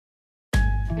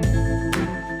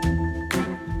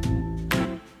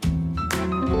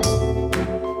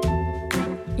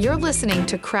You're listening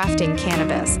to Crafting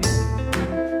Cannabis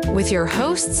with your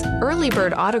hosts, Early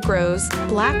Bird Auto Grows,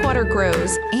 Blackwater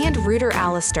Grows, and Rooter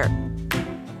Alistair.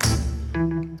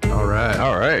 All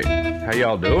right. How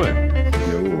y'all doing?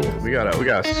 We got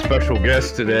a special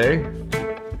guest today.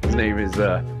 His name is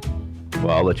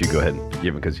well, I'll let you go ahead and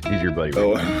give him because he's your buddy.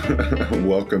 Oh,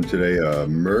 welcome today,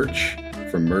 Merch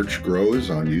from Merch Grows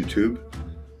on YouTube.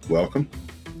 Welcome.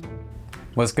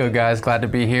 What's good, guys? Glad to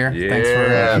be here. Yeah,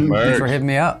 thanks for hitting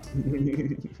me up.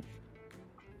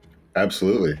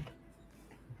 Absolutely.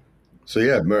 So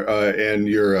yeah, and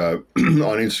you're on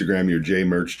Instagram. You're J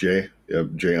Merch J.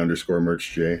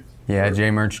 J_Merch J. Yeah,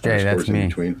 J Merch J. That's me.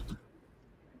 Between.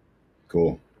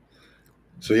 Cool.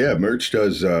 So yeah, Merch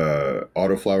does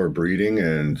autoflower breeding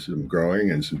and some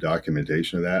growing and some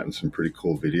documentation of that and some pretty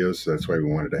cool videos. So that's why we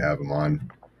wanted to have him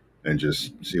on and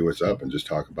just see what's up and just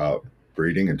talk about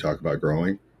breeding and talk about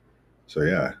growing. So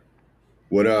yeah,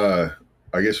 what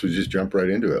I guess we just jump right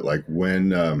into it. Like when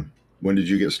did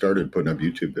you get started putting up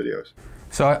YouTube videos?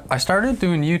 So I started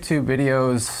doing YouTube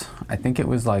videos, I think it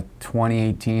was like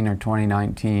 2018 or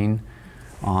 2019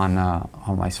 on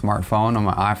my smartphone, on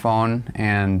my iPhone,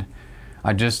 and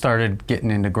I just started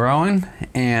getting into growing,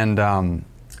 and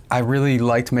I really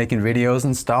liked making videos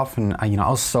and stuff, and I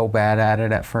was so bad at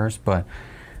it at first, but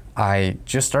I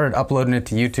just started uploading it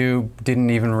to YouTube,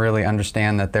 didn't even really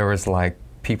understand that there was like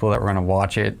people that were going to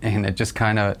watch it, and it just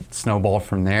kind of snowballed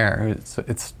from there.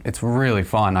 It's really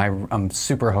fun. I'm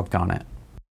super hooked on it.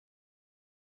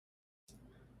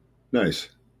 Nice.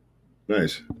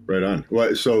 Right on.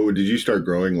 Well, so did you start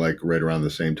growing like right around the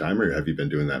same time, or have you been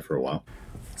doing that for a while?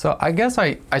 So I guess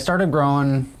I started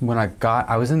growing when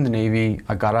I was in the Navy.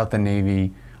 I got out the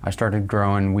Navy. I started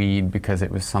growing weed because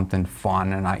it was something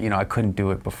fun, and I couldn't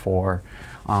do it before.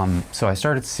 So I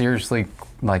started seriously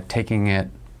like taking it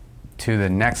to the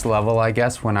next level, I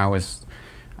guess, when I was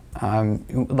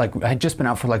like I had just been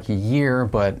out for like a year,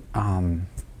 but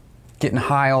getting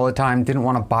high all the time, didn't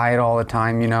want to buy it all the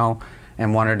time,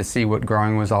 and wanted to see what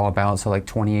growing was all about. So like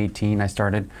 2018, I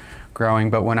started growing.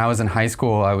 But when I was in high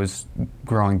school, I was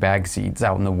growing bag seeds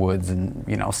out in the woods and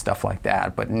stuff like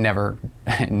that, but never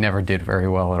did very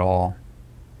well at all.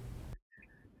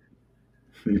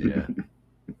 Yeah.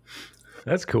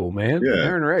 That's cool, man. Yeah.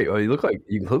 Aaron Ray. Oh, you look like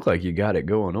you got it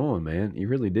going on, man. You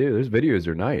really do. Those videos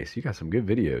are nice. You got some good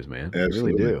videos, man.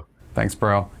 Absolutely. You really do. Thanks,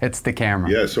 bro. It's the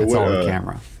camera. Yeah, so it's what, all the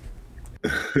camera.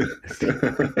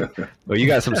 Well, you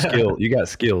got some skill. You got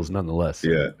skills nonetheless.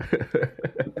 Yeah.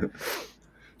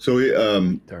 So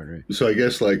so I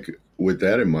guess like with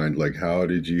that in mind, like how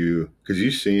did you, because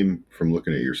you seem from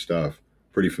looking at your stuff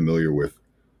pretty familiar with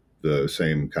the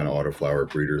same kind of autoflower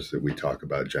breeders that we talk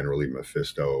about generally,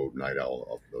 Mephisto, Night Owl,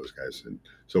 all those guys. And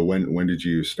so when did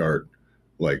you start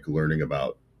like learning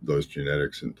about those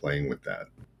genetics and playing with that?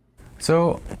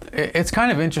 So it's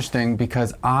kind of interesting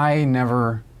because I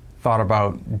never thought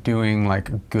about doing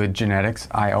like good genetics.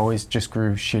 I always just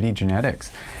grew shitty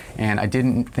genetics, and I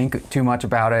didn't think too much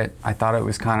about it. I thought it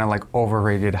was kind of like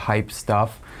overrated hype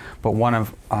stuff. But one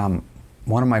of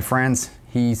my friends,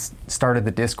 he started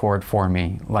the Discord for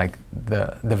me. Like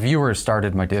the viewers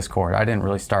started my Discord. I didn't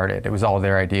really start it. It was all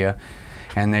their idea.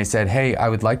 And they said, hey, I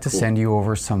would like to send you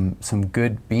over some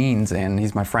good beans. And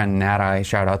he's my friend Nadai.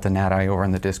 Shout out to Nadai over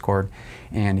in the Discord.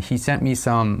 And he sent me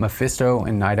some Mephisto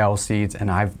and Night Owl seeds.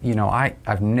 And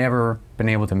I've never been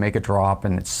able to make a drop,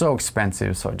 and it's so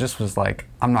expensive. So it just was like,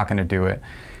 I'm not going to do it.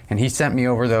 And he sent me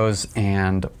over those.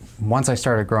 And once I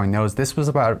started growing those, this was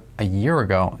about a year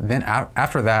ago. Then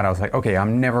after that, I was like, okay,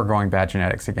 I'm never growing bad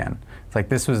genetics again. It's like,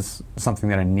 this was something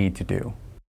that I need to do.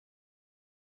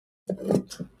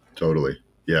 Totally.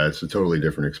 Yeah, it's a totally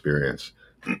different experience.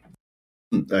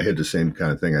 I had the same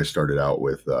kind of thing. I started out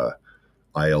with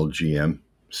ILGM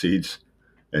seeds,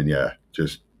 and yeah,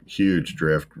 just huge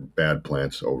drift, bad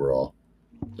plants overall.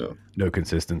 So no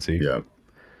consistency.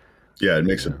 Yeah, it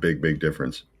makes a big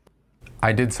difference.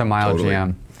 I did some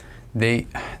ILGM. Totally.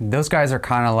 Those guys are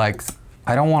kind of like,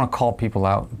 I don't want to call people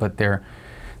out, but they're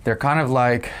kind of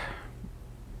like,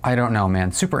 I don't know,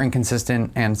 man, super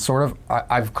inconsistent, and sort of,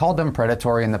 I've called them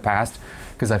predatory in the past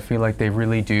because I feel like they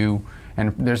really do,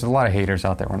 and there's a lot of haters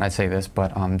out there when I say this,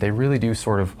 but they really do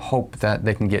sort of hope that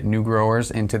they can get new growers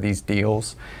into these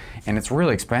deals, and it's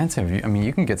really expensive. I mean,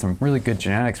 you can get some really good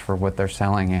genetics for what they're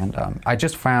selling, and I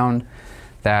just found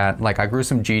that, like, I grew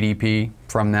some GDP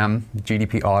from them,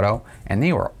 GDP Auto, and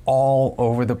they were all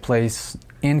over the place,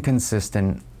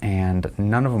 inconsistent, and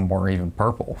none of them were even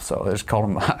purple. So I just called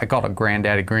them. I called it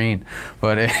Granddaddy Green,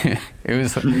 but it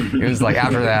was like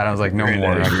after that I was like, no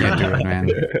more. I can't do it, man.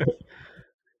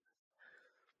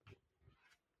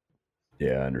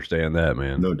 Yeah, I understand that,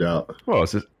 man. No doubt. Well,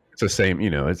 it's the same,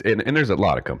 and there's a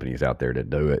lot of companies out there that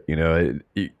do it.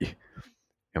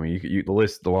 I mean,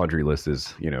 the laundry list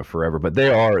is, forever, but they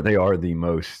are the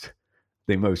most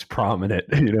prominent,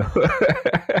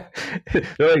 They're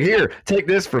like, here, take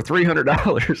this for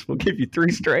 $300. We'll give you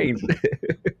 3 strains.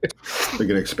 Like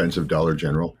an expensive Dollar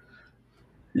General.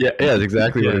 Yeah, that's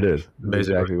exactly what it is.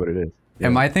 Exactly what it is. Yeah.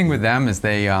 And my thing with them is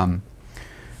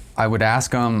I would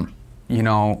ask them,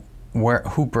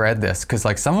 who bred this? Because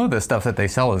like some of the stuff that they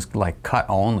sell is like cut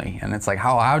only, and it's like,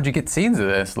 how'd you get seeds of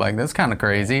this? Like, that's kind of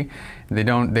crazy. They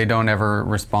don't ever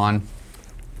respond.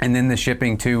 And then the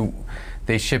shipping too,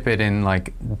 they ship it in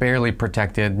like barely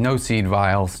protected, no seed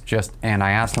vials. And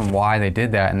I asked them why they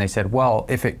did that, and they said, well,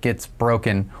 if it gets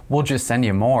broken, we'll just send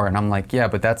you more. And I'm like, yeah,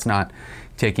 but that's not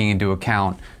taking into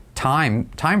account time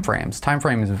frames. Time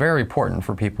frame is very important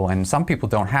for people, and some people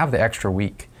don't have the extra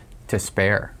week to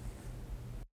spare.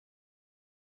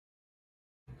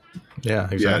 Yeah,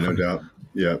 exactly. Yeah, no doubt.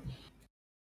 Yeah.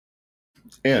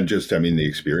 And just, the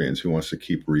experience. Who wants to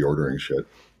keep reordering shit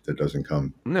that doesn't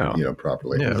come,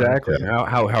 properly? Yeah, exactly. Yeah.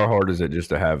 How hard is it just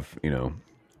to have,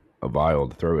 a vial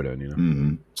to throw it in,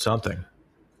 Mm-hmm. Something.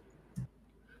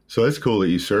 So it's cool that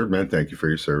you served, man. Thank you for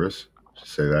your service.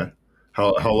 Just say that.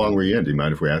 How long were you in? Do you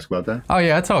mind if we ask about that? Oh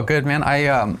yeah, it's all good, man.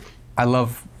 I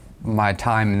love my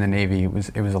time in the Navy. It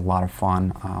was a lot of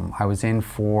fun. I was in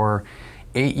for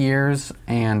 8 years,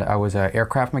 and I was an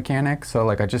aircraft mechanic. So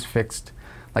like I just fixed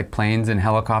like planes and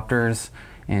helicopters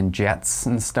and jets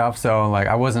and stuff. So like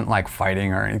I wasn't like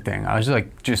fighting or anything. I was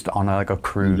just on a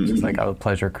cruise, like a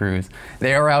pleasure cruise.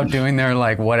 They were out doing their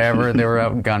like whatever. They were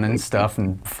out gunning stuff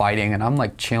and fighting, and I'm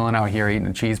like chilling out here eating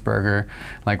a cheeseburger.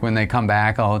 Like when they come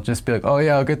back, I'll just be like, oh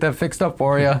yeah, I'll get that fixed up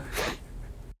for you.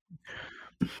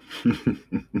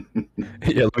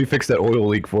 Yeah, let me fix that oil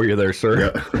leak for you there,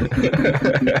 sir.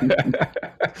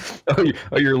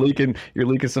 Yeah. You're leaking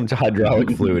some hydraulic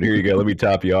fluid. Here you go. Let me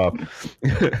top you off.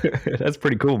 That's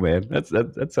pretty cool, man.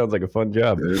 That sounds like a fun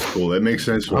job. It is cool. That makes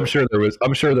sense. I'm sure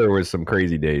there was some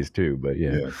crazy days too, but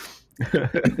yeah.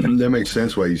 That makes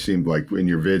sense why you seem like in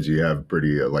your vids you have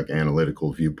pretty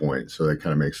analytical viewpoint. So that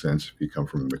kind of makes sense if you come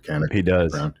from a mechanical He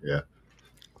does. background. Yeah.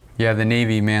 Yeah, the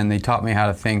Navy, man, they taught me how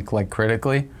to think like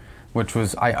critically, which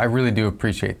was, I really do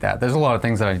appreciate that. There's a lot of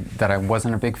things that I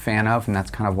wasn't a big fan of, and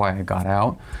that's kind of why I got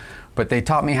out. But they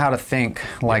taught me how to think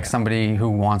like somebody who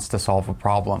wants to solve a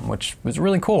problem, which was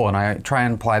really cool. And I try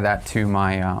and apply that to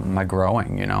my my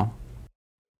growing,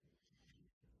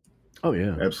 Oh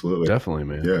yeah, absolutely, definitely,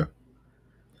 man. Yeah,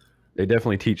 they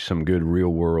definitely teach some good real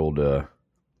world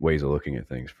ways of looking at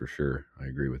things for sure. I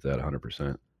agree with that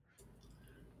 100%.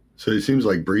 So it seems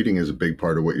like breeding is a big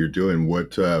part of what you're doing.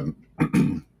 What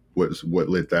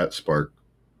lit that spark?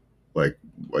 Like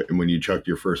when you chucked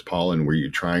your first pollen, were you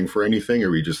trying for anything, or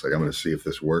were you just like, I'm going to see if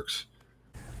this works?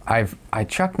 I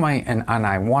chucked and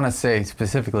I want to say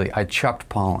specifically, I chucked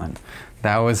pollen.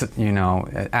 That was,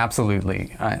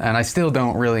 absolutely. And I still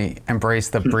don't really embrace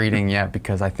the breeding yet,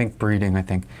 because I think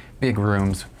big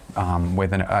rooms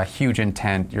with a huge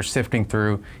intent. You're sifting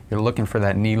through, you're looking for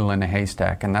that needle in a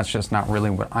haystack, and that's just not really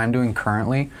what I'm doing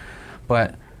currently.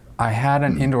 But I had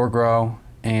an indoor grow,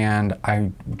 and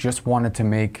I just wanted to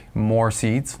make more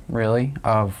seeds, really,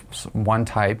 of one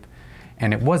type.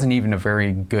 And it wasn't even a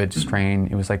very good strain.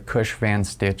 It was like Kush Van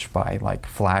Stitch by like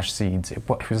Flash Seeds. It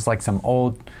was like some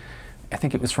old, I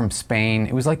think it was from Spain.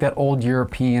 It was like that old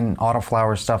European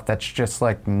autoflower stuff that's just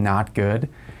like not good.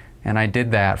 And I did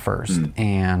that first,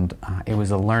 and it was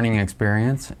a learning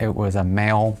experience. It was a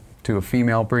male to a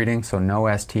female breeding, so no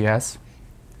STS.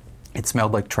 It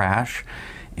smelled like trash,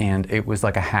 and it was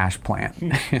like a hash plant.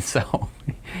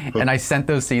 And I sent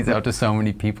those seeds out to so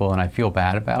many people, and I feel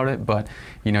bad about it, but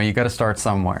you got to start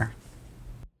somewhere.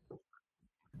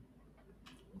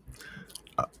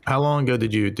 How long ago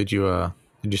did you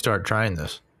start trying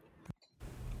this?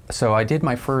 So I did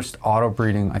my first auto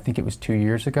breeding, I think it was 2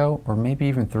 years ago, or maybe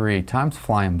even 3. Time's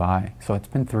flying by, so it's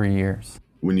been 3 years.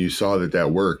 When you saw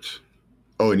that worked,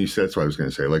 and you said, that's what I was going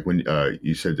to say, like when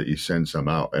you said that you send some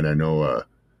out, and I know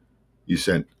you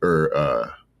sent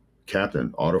Captain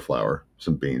Autoflower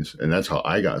some beans, and that's how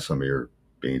I got some of your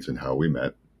beans and how we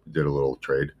met, did a little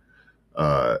trade.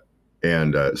 So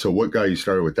what got you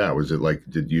started with that? Was it like,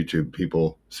 did YouTube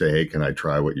people say, hey, can I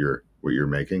try what you're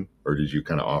making? Or did you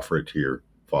kind of offer it to your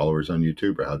followers on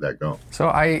YouTube, or how'd that go? So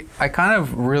I kind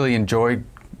of really enjoyed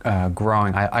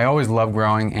growing. I always loved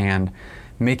growing, and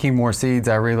making more seeds,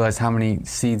 I realized how many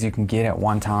seeds you can get at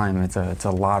one time. It's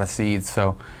a lot of seeds.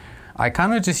 So I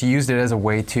kind of just used it as a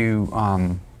way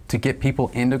to get people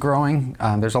into growing.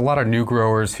 There's a lot of new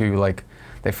growers who like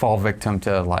they fall victim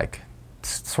to like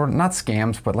sort of not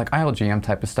scams, but like ILGM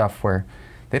type of stuff where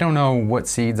they don't know what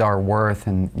seeds are worth,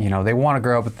 and you know they want to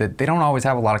grow, but they don't always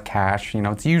have a lot of cash. You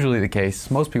know, it's usually the case.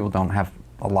 Most people don't have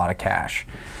a lot of cash.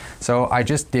 So I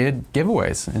just did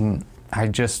giveaways, and I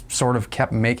just sort of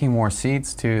kept making more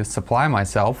seeds to supply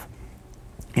myself,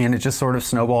 and it just sort of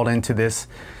snowballed into this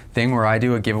thing where I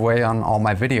do a giveaway on all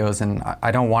my videos, and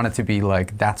I don't want it to be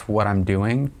like that's what I'm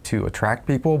doing to attract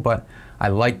people, but I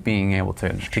like being able to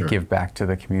give back to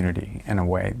the community in a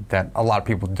way that a lot of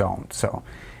people don't. So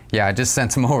yeah, I just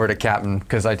sent him over to Captain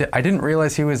because I didn't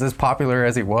realize he was as popular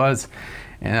as he was,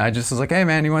 and I just was like, hey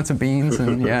man, you want some beans?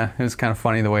 And yeah, it was kind of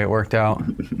funny the way it worked out.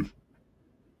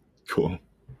 Cool.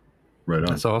 Right on.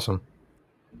 That's awesome.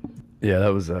 Yeah,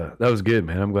 that was good,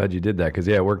 man. I'm glad you did that because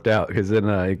it worked out. Because then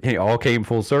it all came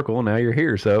full circle. And now you're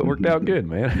here, so it worked out good,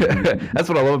 man. That's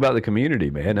what I love about the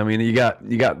community, man. I mean, you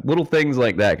got little things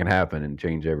like that can happen and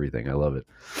change everything. I love it.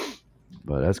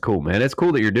 But that's cool, man. It's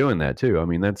cool that you're doing that too. I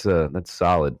mean, that's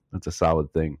solid. That's a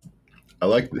solid thing. I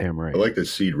like Damn right. I like the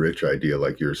seed rich idea,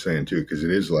 like you were saying too, because it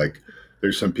is like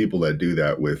there's some people that do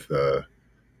that with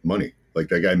money. Like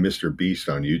that guy, Mr. Beast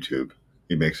on YouTube.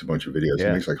 He makes a bunch of videos. Yeah.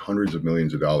 He makes like hundreds of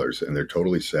millions of dollars, and they're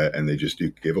totally set, and they just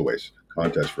do giveaways,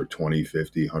 contests for $20,000,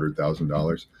 $50,000,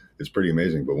 $100,000. It's pretty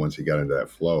amazing. But once he got into that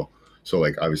flow, so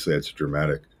like obviously that's a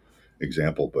dramatic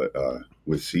example, but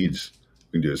with seeds,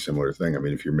 you can do a similar thing. I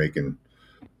mean, if you're making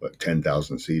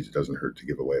 10,000 seeds, it doesn't hurt to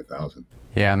give away 1,000.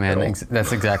 Yeah, man,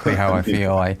 that's exactly how I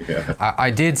feel.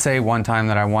 I did say one time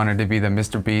that I wanted to be the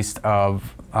Mr. Beast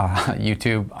of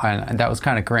YouTube, and that was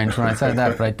kind of cringe when I said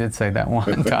that, but I did say that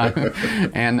one time.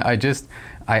 And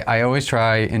I always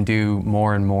try and do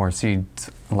more and more seeds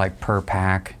like per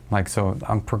pack. Like, so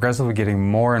I'm progressively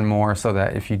getting more and more so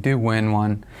that if you do win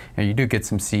one and you do get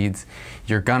some seeds,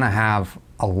 you're gonna have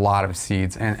a lot of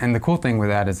seeds. And the cool thing with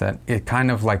that is that it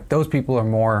kind of like those people are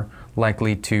more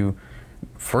likely to,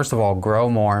 first of all, grow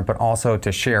more, but also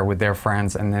to share with their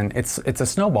friends. And then it's a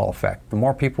snowball effect. The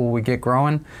more people we get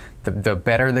growing, the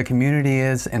better the community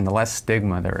is and the less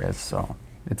stigma there is. So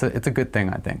it's a good thing,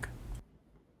 I think.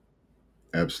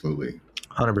 Absolutely.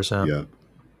 100%. Yeah.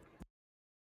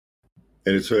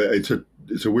 And it's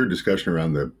a weird discussion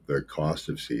around the cost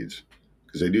of seeds,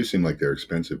 because they do seem like they're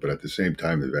expensive, but at the same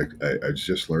time, I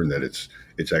just learned that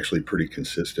it's actually pretty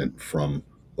consistent from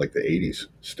like the 80s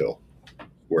still,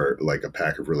 where like a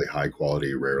pack of really high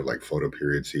quality, rare, like photo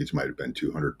period seeds might have been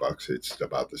 $200. It's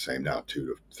about the same now, $200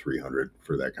 to $300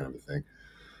 for that kind of a thing.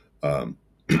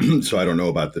 So I don't know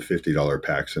about the $50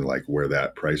 packs and like where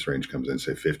that price range comes in,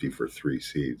 say 50 for 3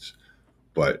 seeds,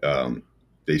 but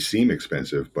they seem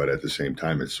expensive, but at the same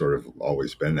time, it's sort of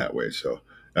always been that way. So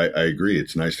I agree.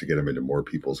 It's nice to get them into more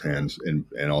people's hands and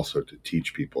also to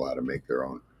teach people how to make their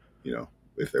own, you know,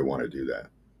 if they want to do that,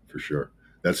 for sure.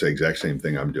 That's the exact same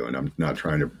thing I'm doing. I am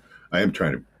trying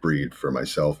to breed for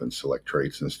myself and select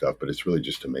traits and stuff, but it's really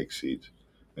just to make seeds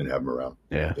and have them around.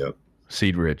 Yeah. Yep.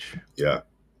 Seed rich. Yeah.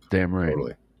 Damn right.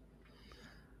 Totally.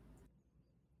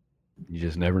 You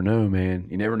just never know, man.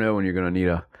 You never know when you're going to need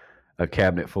a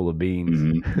cabinet full of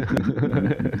beans.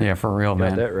 Mm-hmm. Yeah, for real,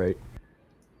 man. Got that right.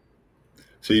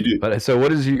 So you do. But so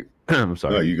what is you? I'm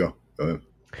sorry. No, you go. Go ahead.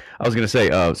 I was going to say.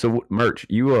 So merch.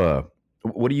 You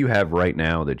what do you have right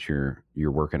now that you're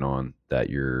working on that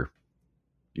you're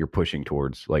pushing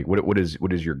towards? Like what is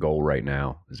your goal right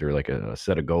now? Is there like a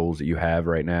set of goals that you have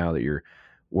right now that you're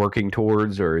working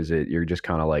towards, or is it you're just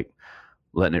kind of like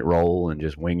letting it roll and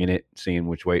just winging it, seeing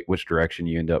which direction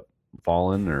you end up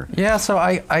falling? Or yeah, so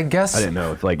I guess I didn't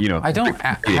know if like, you know, I don't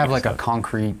have like a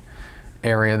concrete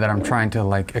area that I'm trying to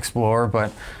like explore,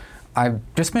 but I've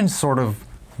just been sort of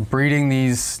breeding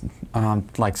these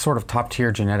like sort of top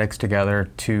tier genetics together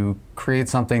to create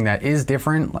something that is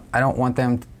different. I don't want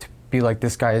them to be like,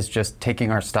 this guy is just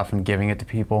taking our stuff and giving it to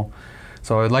people.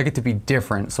 So I'd like it to be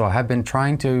different. So I have been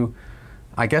trying to,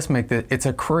 I guess, it's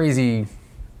a crazy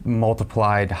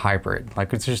multiplied hybrid.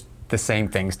 Like it's just the same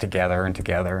things together and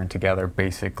together and together,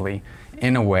 basically,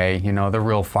 in a way, you know, the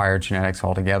real fire genetics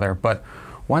all together. But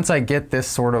once I get this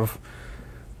sort of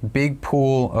big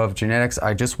pool of genetics,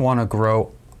 I just want to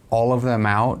grow all of them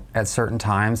out at certain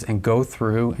times and go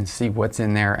through and see what's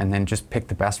in there and then just pick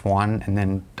the best one and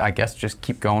then I guess just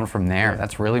keep going from there.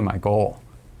 That's really my goal.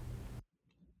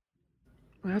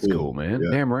 That's cool, man. Yeah.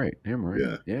 Damn right.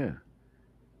 Yeah.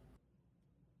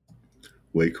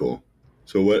 Way cool.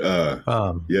 So what?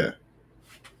 Yeah.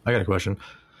 I got a question.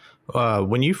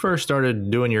 When you first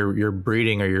started doing your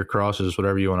breeding or your crosses,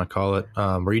 whatever you want to call it,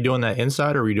 were you doing that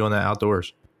inside or were you doing that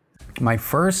outdoors? My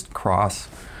first cross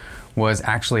was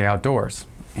actually outdoors.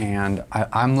 And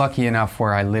I'm lucky enough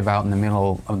where I live out in the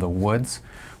middle of the woods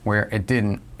where it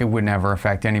would never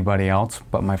affect anybody else.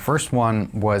 But my first one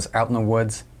was out in the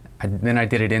woods. Then I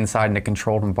did it inside in a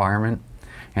controlled environment.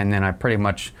 And then I pretty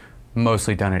much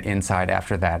mostly done it inside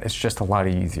after that. It's just a lot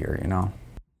easier, you know?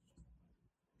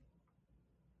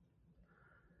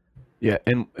 Yeah.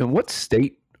 And what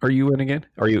state are you in again?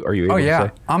 Are you able to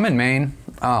say? I'm in Maine.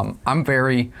 I'm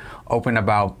very open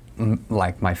about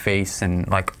like my face and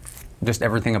like just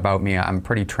everything about me. I'm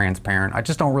pretty transparent. I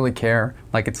just don't really care.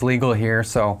 Like it's legal here,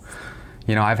 so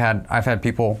you know, I've had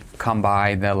people come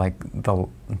by that like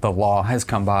the law has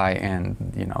come by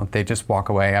and you know they just walk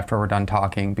away after we're done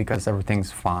talking because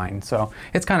everything's fine. So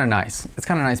it's kind of nice. It's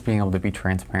kind of nice being able to be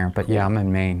transparent. But yeah, I'm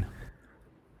in Maine.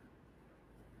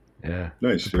 Yeah,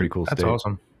 Nice. It's a pretty cool state. That's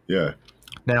awesome. Yeah.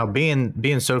 Now,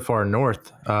 being so far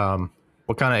north,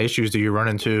 what kind of issues do you run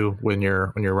into when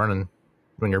you're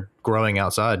growing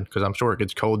outside? Because I'm sure it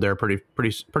gets cold there pretty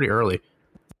early.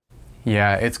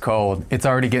 Yeah, it's cold. It's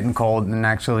already getting cold, and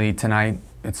actually tonight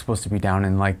it's supposed to be down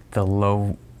in like the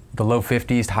low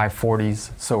 50s, high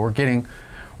 40s. So we're getting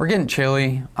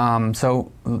chilly.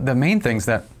 So the main things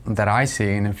that I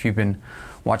see, and if you've been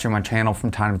watching my channel from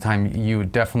time to time,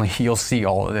 you'll see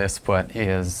all of this, but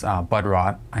is bud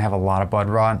rot. I have a lot of bud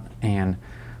rot and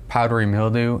powdery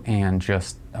mildew and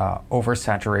just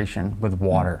oversaturation with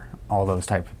water, all those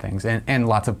type of things, and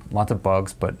lots of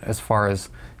bugs. But as far as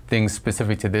things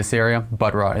specific to this area,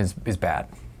 bud rot is bad.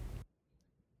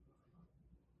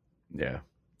 Yeah.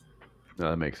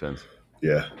 No, that makes sense.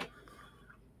 Yeah.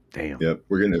 Damn. Yep.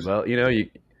 We're gonna. Well, you know, you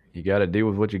got to deal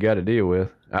with what you got to deal with.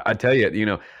 I tell you, you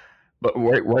know, but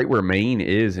right where Maine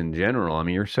is in general, I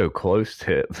mean, you're so close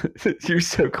to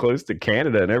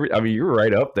Canada and I mean, you're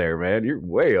right up there, man. You're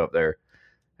way up there.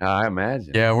 I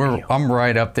imagine. Yeah, I'm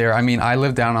right up there. I mean, I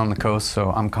live down on the coast,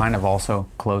 so I'm kind of also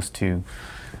close to,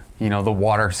 you know, the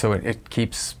water, so it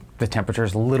keeps the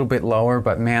temperatures a little bit lower.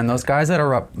 But man, those guys that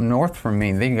are up north from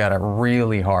me, they got it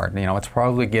really hard. You know, it's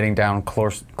probably getting down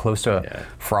close to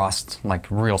frost like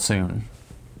real soon.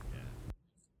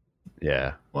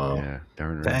 Yeah. Wow. Yeah.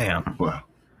 Darn right. Damn. Wow.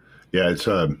 Yeah, it's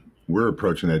we're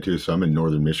approaching that too. So I'm in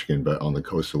northern Michigan, but on the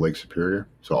coast of Lake Superior,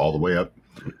 so all the way up,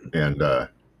 and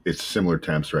it's similar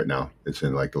temps right now. It's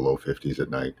in like the low 50s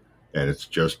at night, and it's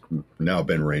just now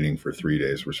been raining for 3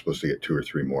 days. We're supposed to get 2 or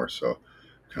 3 more, so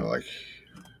kind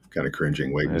of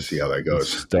cringing, waiting to see how that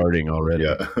goes. It's starting already.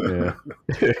 Yeah. Yeah.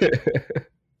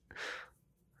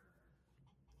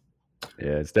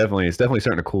 Yeah, it's definitely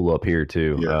starting to cool up here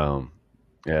too.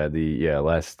 Yeah.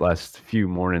 Last few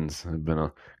mornings I've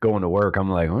been going to work. I'm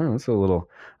like, well, it's a little.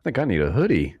 I think I need a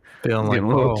hoodie. Feeling like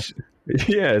Getting a little fall.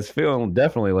 Yeah, it's feeling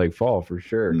definitely like fall for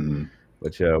sure. Mhm.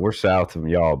 But we're south from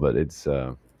y'all, but it's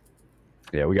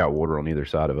we got water on either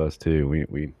side of us too.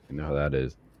 We know how that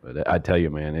is. But I tell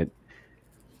you, man,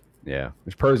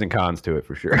 there's pros and cons to it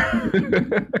for sure.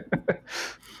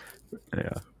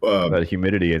 Yeah. But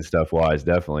humidity and stuff wise,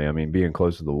 definitely. I mean, being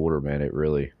close to the water, man, it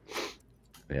really,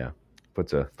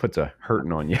 puts a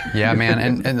hurting on you. Yeah,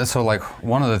 man, and so like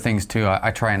one of the things too,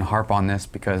 I try and harp on this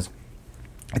because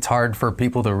it's hard for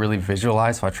people to really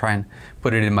visualize, so I try and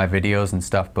put it in my videos and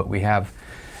stuff, but we have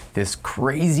this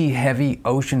crazy heavy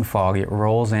ocean fog. It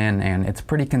rolls in and it's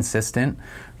pretty consistent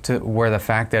to where the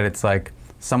fact that it's like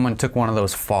someone took one of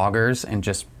those foggers and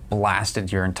just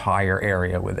blasted your entire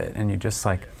area with it, and you just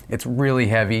like, it's really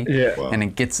heavy. Yeah. Wow.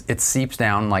 And it seeps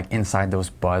down like inside those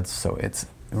buds, so it's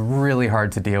really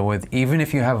hard to deal with. Even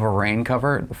if you have a rain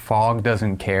cover, the fog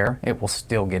doesn't care. It will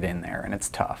still get in there, and it's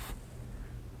tough.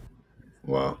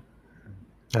 Wow.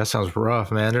 That sounds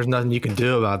rough, man. There's nothing you can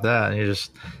do about that. You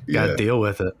just got to Yeah. deal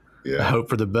with it. Yeah. Hope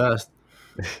for the best.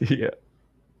 Yeah.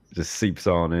 Just seeps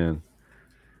on in.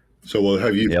 So, well,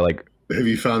 have you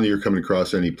Yeah, found that you're coming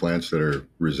across any plants that are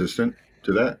resistant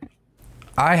to that?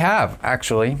 I have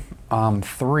actually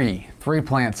three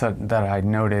plants that I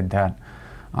noted that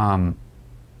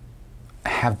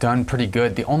have done pretty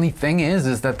good. The only thing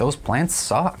is that those plants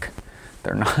suck.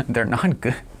 They're not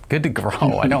good to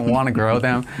grow. I don't want to grow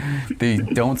them. They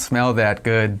don't smell that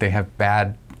good. They have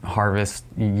bad harvest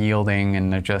yielding,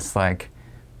 and they're just like,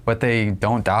 but they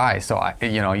don't die. So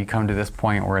you come to this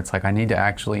point where it's like I need to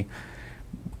actually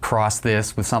cross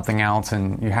this with something else,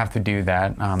 and you have to do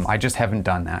that. I just haven't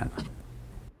done that.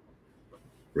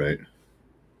 Right.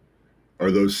 Are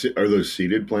those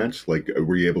seeded plants? Like,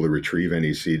 were you able to retrieve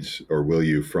any seeds, or will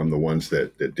you, from the ones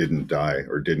that didn't die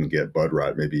or didn't get bud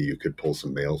rot? Maybe you could pull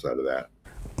some males out of that.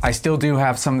 I still do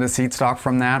have some of the seed stock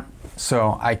from that.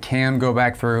 So I can go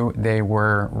back through. They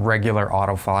were regular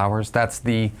autoflowers. That's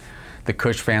the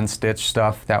Cush Fan Stitch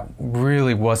stuff that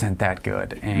really wasn't that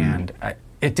good. And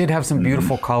it did have some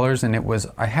beautiful colors, and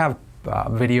I have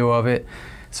video of it.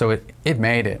 So it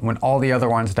made it. When all the other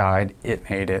ones died, it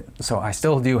made it. So I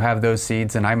still do have those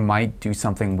seeds, and I might do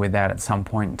something with that at some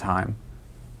point in time.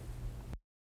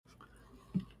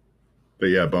 But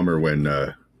yeah, bummer when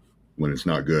it's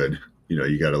not good. You know,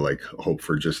 you got to like hope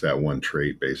for just that one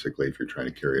trait, basically, if you're trying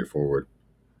to carry it forward.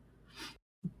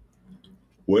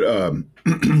 What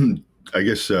I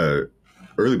guess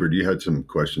Early Bird, you had some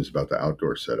questions about the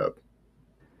outdoor setup.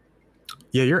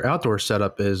 Yeah, your outdoor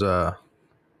setup is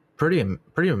pretty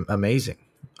amazing.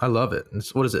 I love it.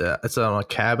 What is it? It's on a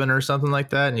cabin or something like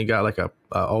that, and you got like a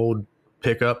old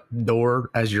pickup door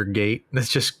as your gate.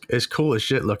 It's cool as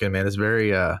shit looking, man. It's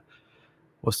very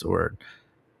what's the word?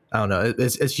 I don't know.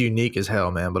 It's unique as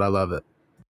hell, man. But I love it.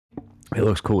 It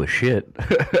looks cool as shit.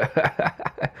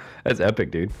 That's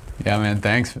epic, dude. Yeah, man.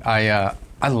 Thanks. I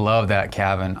love that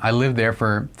cabin. I lived there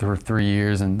for 3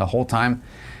 years, and the whole time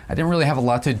I didn't really have a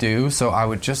lot to do, so I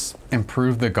would just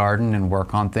improve the garden and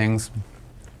work on things.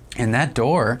 And that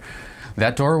door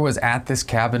was at this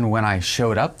cabin when I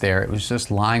showed up there. It was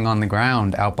just lying on the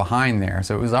ground out behind there.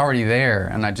 So it was already there,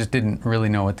 and I just didn't really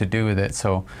know what to do with it.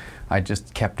 So I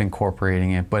just kept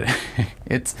incorporating it. But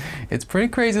it's pretty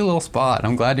crazy little spot.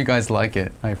 I'm glad you guys like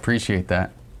it. I appreciate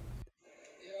that.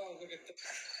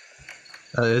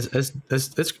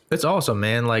 It's awesome,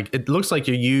 man. Like, it looks like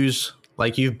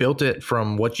you've built it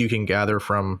from what you can gather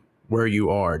from where you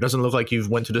are. It doesn't look like you've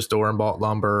went to the store and bought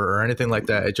lumber or anything like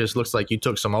that. It just looks like you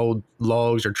took some old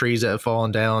logs or trees that have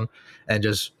fallen down and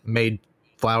just made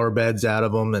flower beds out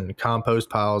of them and compost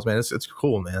piles. Man, it's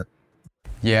cool, man.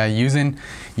 Yeah, using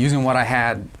what I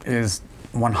had is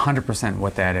 100%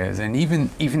 what that is. And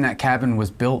even that cabin was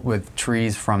built with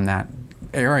trees from that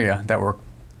area that were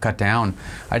cut down.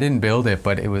 I didn't build it,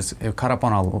 but it cut up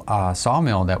on a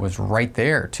sawmill that was right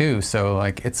there too. So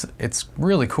like it's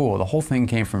really cool. The whole thing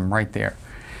came from right there,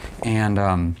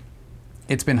 and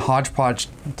it's been hodgepodge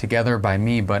together by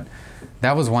me. But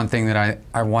that was one thing that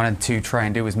I wanted to try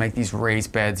and do, was make these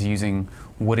raised beds using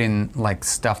wooden like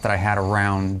stuff that I had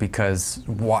around, because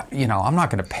I'm not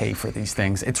going to pay for these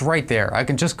things. It's right there. I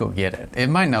can just go get it. It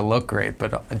might not look great,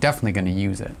 but I'm definitely going to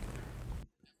use it.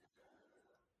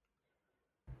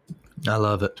 I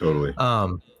love it. Totally.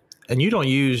 And you don't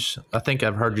use, I think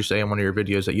I've heard you say in one of your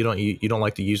videos that you don't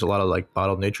like to use a lot of like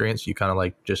bottled nutrients. You kind of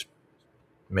like just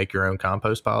make your own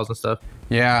compost piles and stuff.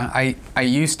 Yeah, I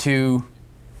used to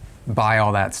buy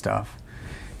all that stuff.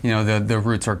 The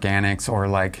Roots Organics, or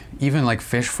like even like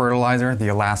fish fertilizer, the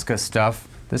Alaska stuff.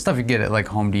 The stuff you get at like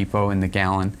Home Depot in the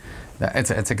gallon.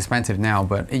 It's expensive now,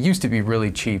 but it used to be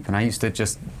really cheap, and I used to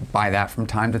just buy that from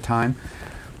time to time.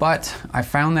 But I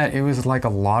found that it was like a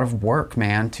lot of work,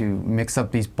 man, to mix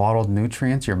up these bottled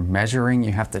nutrients. You're measuring,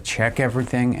 you have to check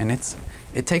everything, and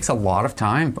it takes a lot of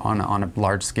time on a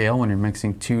large scale when you're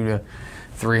mixing 200 to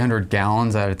 300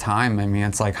 gallons at a time. I mean,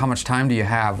 it's like, how much time do you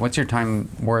have? What's your time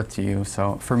worth to you?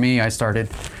 So for me, I started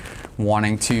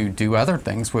wanting to do other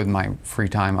things with my free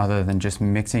time other than just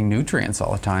mixing nutrients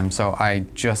all the time. So I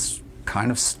just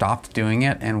kind of stopped doing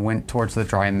it and went towards the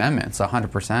dry amendments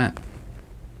 100%.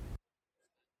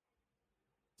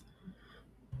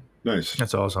 Nice.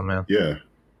 That's awesome, man. Yeah,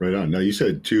 right on. Now, you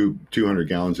said 200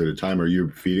 gallons at a time. Are you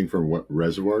feeding from what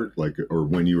reservoir? Like, or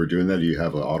when you were doing that, do you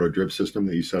have an auto drip system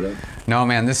that you set up? No,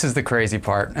 man, this is the crazy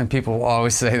part. And people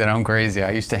always say that I'm crazy. I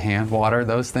used to hand water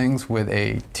those things with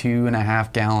a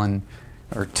 2.5 gallon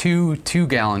or two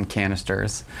 2-gallon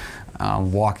canisters,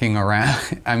 walking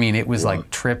around. I mean, it was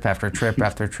like trip after trip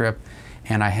after trip.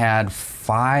 And I had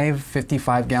 5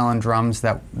 55-gallon drums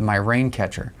that my rain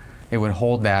catcher, it would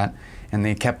hold that. And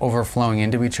they kept overflowing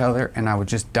into each other, and I would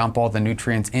just dump all the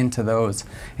nutrients into those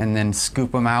and then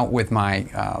scoop them out with my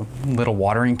little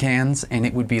watering cans, and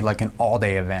it would be like an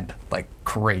all-day event, like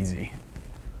crazy.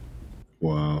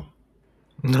 Wow.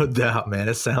 No doubt, man.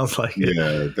 It sounds like it.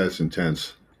 Yeah, that's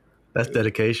intense. That's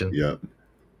dedication. Yep.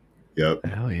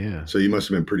 Hell yeah. So you must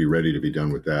have been pretty ready to be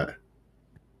done with that.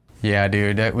 Yeah,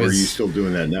 dude. Or are you still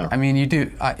doing that now? I mean, you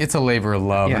do. It's a labor of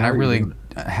love, and I really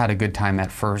had a good time at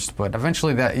first, but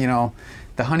eventually that,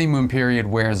 the honeymoon period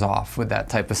wears off with that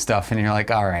type of stuff, and you're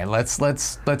like, all right, let's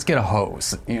get a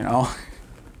hose, Yeah,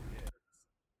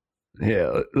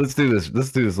 let's do this.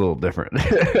 Let's do this a little different.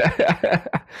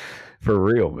 For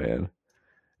real, man.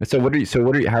 And so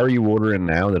how are you ordering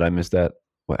now that I missed that?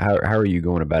 How are you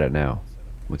going about it now?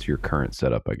 What's your current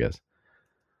setup, I guess?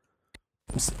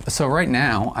 So right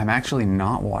now, I'm actually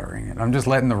not watering it. I'm just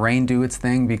letting the rain do its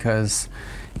thing because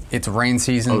it's rain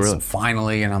season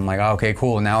finally, and I'm like, okay,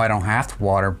 cool. Now I don't have to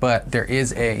water. But there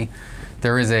is a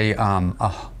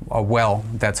well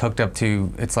that's hooked up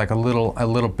to. It's like a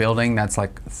little building that's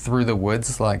like through the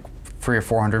woods, like 300 or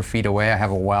 400 feet away. I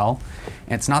have a well.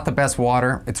 And it's not the best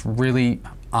water. It's really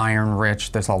iron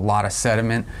rich. There's a lot of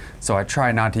sediment, so I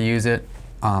try not to use it.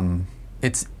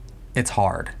 It's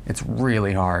hard. It's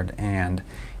really hard, and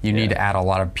you need to add a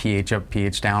lot of pH up,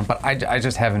 pH down. But I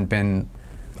just haven't been.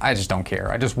 I just don't care.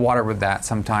 I just water with that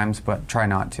sometimes, but try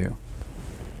not to.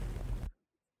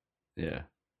 Yeah.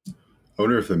 I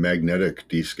wonder if the magnetic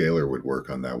descaler would work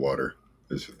on that water.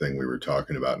 Is the thing we were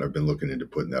talking about, and I've been looking into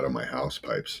putting that on my house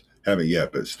pipes. Haven't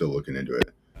yet, but still looking into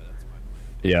it.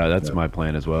 Yeah, that's my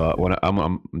plan as well.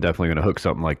 I'm definitely going to hook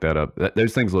something like that up.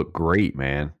 Those things look great,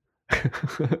 man.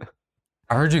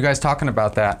 I heard you guys talking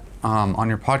about that on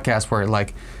your podcast, where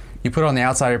like you put it on the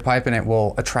outside of your pipe and it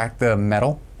will attract the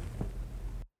metal.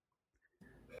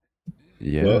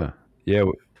 Yeah, well, yeah.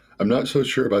 I'm not so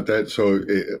sure about that. So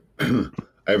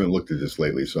I haven't looked at this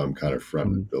lately, so I'm kind of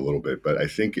fronted a little bit. But I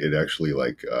think it actually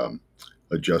like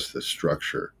adjusts the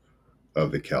structure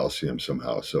of the calcium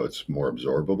somehow, so it's more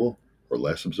absorbable or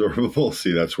less absorbable.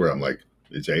 See, that's where I'm like,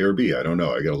 it's A or B. I don't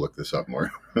know. I got to look this up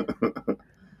more.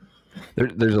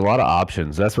 There's a lot of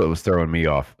options. That's what was throwing me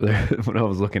off when I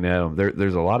was looking at them.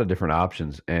 There's a lot of different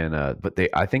options, and but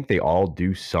I think they all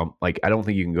do some. Like, I don't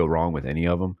think you can go wrong with any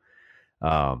of them.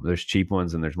 There's cheap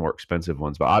ones and there's more expensive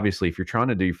ones. But obviously, if you're trying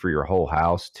to do for your whole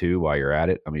house too, while you're at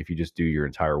it, I mean, if you just do your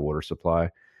entire water supply,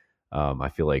 I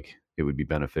feel like it would be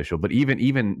beneficial. But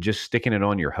even just sticking it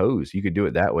on your hose, you could do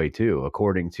it that way too,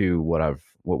 according to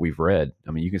what we've read.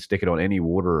 I mean, you can stick it on any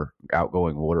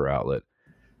outgoing water outlet.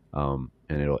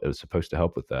 And it was supposed to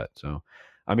help with that. So,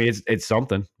 I mean, it's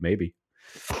something maybe.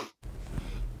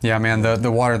 Yeah, man,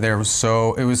 the water there was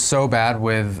so bad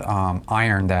with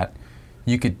iron that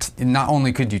you could not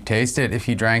only could you taste it if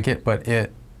you drank it, but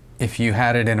if you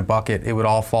had it in a bucket, it would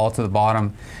all fall to the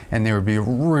bottom, and there would be a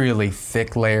really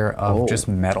thick layer of just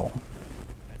metal.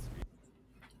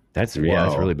 That's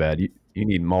really bad. You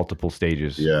need multiple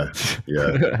stages. Yeah.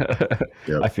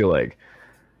 I feel like,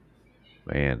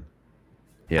 man.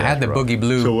 Yeah, I had the rough. Boogie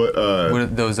Blue, so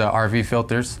those RV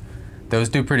filters. Those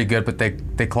do pretty good, but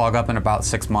they clog up in about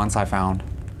 6 months, I found.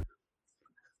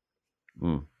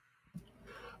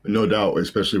 No doubt,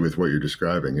 especially with what you're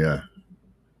describing. Yeah.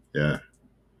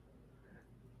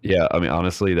 I mean,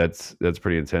 honestly, that's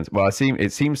pretty intense. Well,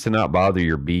 it seems to not bother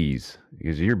your bees,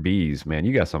 because your bees, man,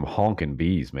 you got some honking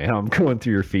bees, man. I'm going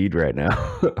through your feed right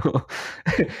now.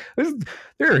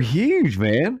 They're huge,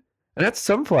 man, and that's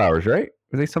sunflowers, right?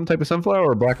 Are they some type of sunflower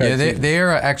or black eyed? Yeah, they are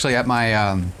actually at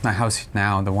my my house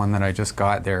now. The one that I just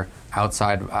got, they're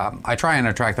outside. I try and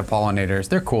attract the pollinators.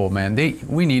 They're cool, man.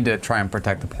 We need to try and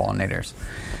protect the pollinators.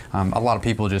 A lot of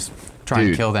people just try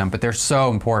and kill them, but they're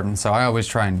so important. So I always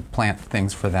try and plant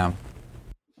things for them.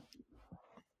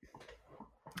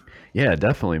 Yeah,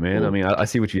 definitely, man. Cool. I mean, I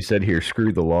see what you said here.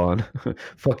 Screw the lawn,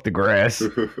 fuck the grass.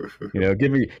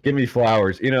 Give me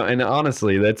flowers. And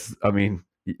honestly,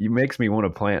 it makes me want to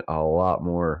plant a lot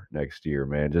more next year,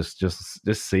 man. Just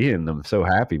seeing them so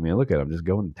happy, man. Look at them just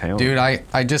going to town. Dude,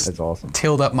 I just That's awesome.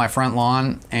 Tilled up my front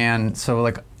lawn, and so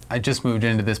like I just moved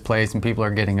into this place and people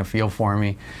are getting a feel for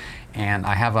me. And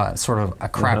I have a sort of a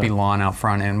crappy lawn out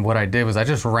front, and what I did was I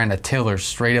just ran a tiller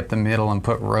straight up the middle and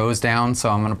put rows down, so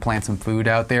I'm going to plant some food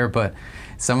out there. But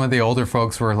some of the older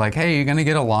folks were like, hey, you going to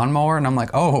get a lawnmower? And I'm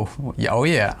like, oh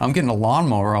yeah, I'm getting a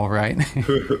lawnmower, all right.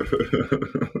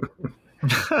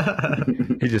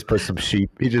 He just put some sheep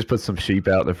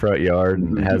out in the front yard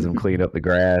and has them clean up the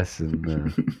grass,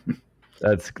 and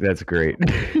that's great.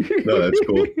 No, that's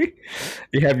cool.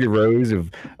 You have your rows of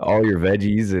all your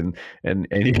veggies and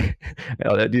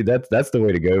dude, that's the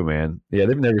way to go, man. Yeah,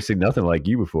 they've never seen nothing like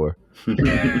you before. What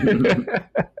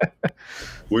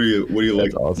do you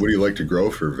like? Awesome. What do you like to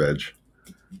grow for veg?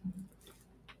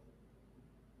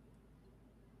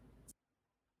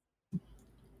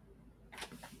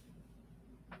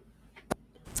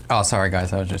 Oh, sorry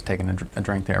guys, I was just taking a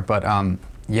drink there. But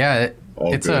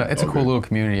it's a cool little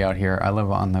community out here. I live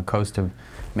on the coast of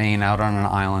Maine, out on an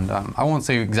island. I won't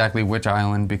say exactly which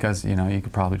island because you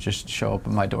could probably just show up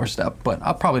at my doorstep. But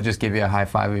I'll probably just give you a high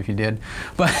five if you did.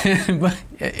 But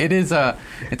it's a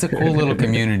cool little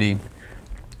community,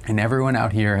 and everyone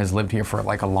out here has lived here for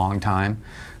like a long time.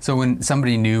 So when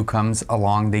somebody new comes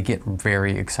along, they get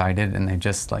very excited and they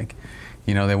just like,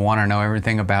 they want to know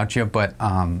everything about you. But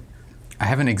I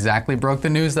haven't exactly broke the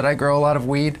news that I grow a lot of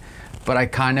weed. but I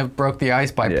kind of broke the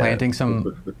ice by planting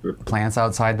some plants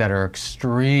outside that are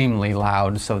extremely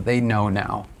loud, so they know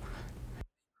now.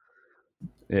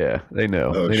 Yeah, they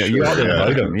know. Oh, They know. sure, You ought to yeah.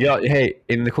 invite them. Yeah, hey,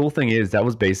 and the cool thing is that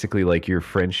was basically like your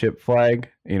friendship flag.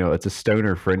 You know, it's a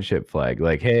stoner friendship flag.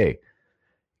 Like, hey,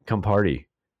 come party.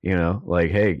 You know,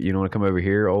 like, hey, you want to come over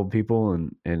here, old people,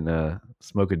 and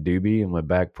smoke a doobie on my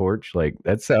back porch? Like,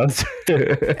 that sounds.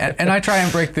 And I try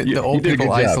and break the old did a people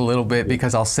good ice job. a little bit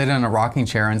because I'll sit in a rocking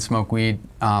chair and smoke weed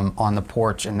on the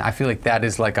porch, and I feel like that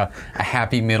is like a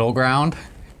happy middle ground.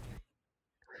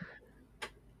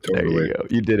 There Totally. you go.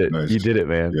 You did it. Nice. You did it,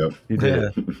 man. Yep. You did Yeah.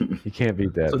 it. You can't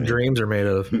beat that. That's what man. dreams are made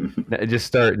of. Now, just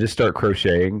start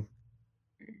crocheting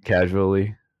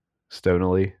casually,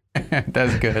 stonily.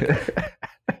 That's good.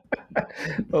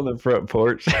 On the front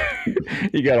porch.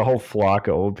 You got a whole flock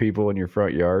of old people in your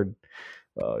front yard.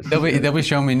 Oh, They'll be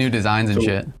showing me new designs and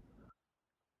shit.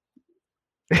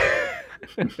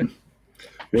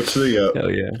 What's the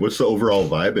hell yeah. what's the overall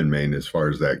vibe in Maine as far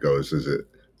as that goes? Is it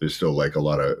there's still like a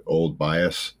lot of old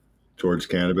bias towards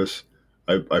cannabis?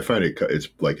 I find it's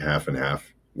like half and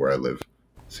half where I live.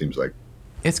 Seems like.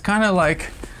 It's kind of like,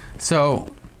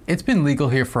 so it's been legal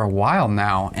here for a while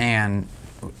now, and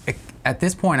at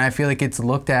this point I feel like it's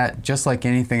looked at just like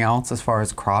anything else as far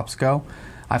as crops go.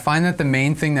 I find that the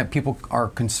main thing that people are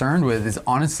concerned with is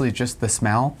honestly just the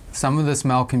smell. Some of the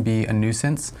smell can be a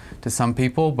nuisance to some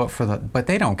people, but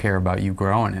they don't care about you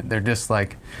growing it. They're just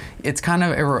like, it's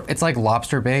like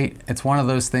lobster bait. It's one of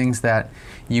those things that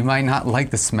you might not like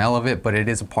the smell of it, but it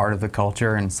is a part of the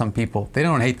culture. And some people, they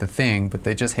don't hate the thing, but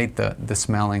they just hate the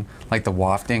smelling, like the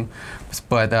wafting.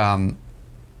 But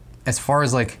as far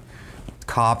as like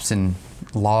cops and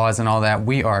laws and all that,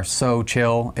 we are so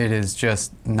chill. It is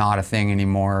just not a thing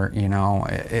anymore. You know,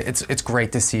 it's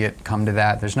great to see it come to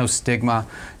that. There's no stigma,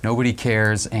 nobody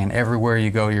cares, and everywhere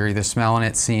you go, you're either smelling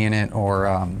it, seeing it,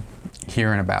 or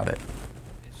hearing about it.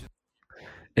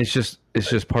 It's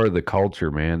just part of the culture,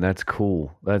 man. That's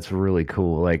cool. That's really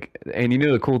cool. Like, and you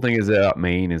know, the cool thing is about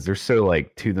Maine is they're so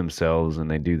like to themselves and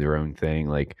they do their own thing.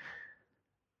 Like,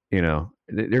 you know,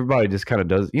 everybody just kind of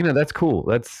does. You know, that's cool.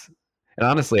 And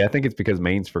honestly, I think it's because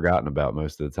Maine's forgotten about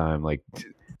most of the time. Like,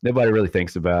 nobody really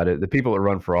thinks about it. The people that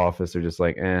run for office are just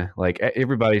like, like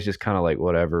everybody's just kind of like,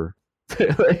 whatever.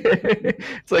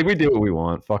 It's like, we do what we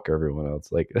want. Fuck everyone else.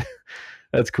 Like,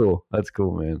 that's cool. That's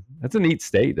cool, man. That's a neat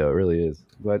state, though. It really is.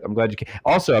 I'm glad you came.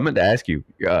 Also, I meant to ask you,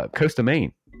 Coast of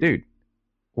Maine, dude,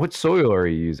 what soil are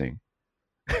you using?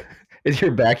 Is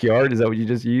your backyard? Is that what you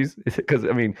just use? Because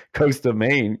I mean, Coast of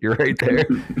Maine, you're right there.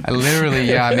 I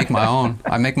literally, I make my own.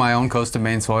 I make my own Coast of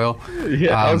Maine soil,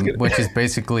 Yeah, which is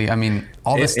basically, I mean,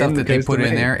 all the stuff in the that they Coast of put in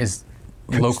Maine. there is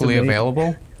Coast locally of Maine.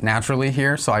 available naturally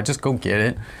here. So I just go get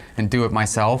it and do it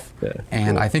myself. Yeah,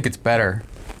 and cool. I think it's better,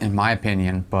 in my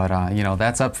opinion. But, you know,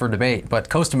 that's up for debate. But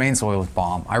Coast of Maine soil is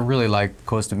bomb. I really like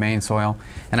Coast of Maine soil.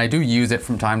 And I do use it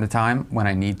from time to time when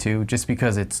I need to, just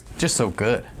because it's just so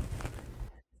good.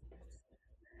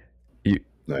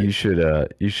 You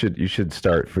should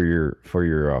start for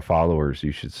your followers.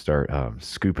 You should start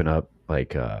scooping up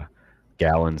like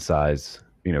gallon size,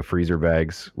 you know, freezer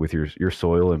bags with your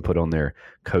soil and put on their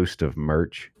Coast of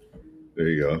merch, There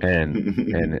you go.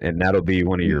 and that'll be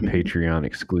one of your Patreon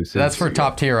exclusives. That's for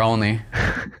top tier only.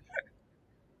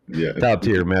 Yeah. top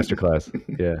tier masterclass.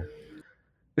 Yeah,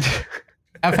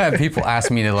 I've had people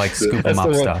ask me to like scoop them That's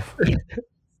up the one. stuff.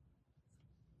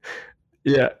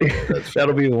 yeah.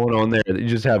 That'll be the one on there. You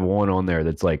just have one on there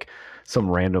that's like some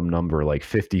random number, like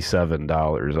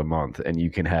 $57 a month, and you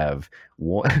can have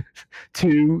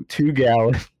two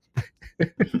gallon.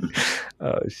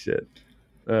 Oh shit!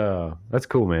 Oh, that's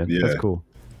cool, man. Yeah. That's cool.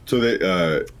 So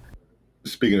they,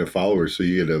 speaking of followers, so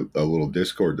you get a little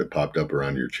Discord that popped up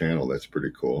around your channel. That's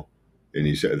pretty cool. And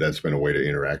you said that's been a way to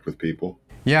interact with people.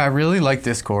 Yeah, I really like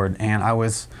Discord, and I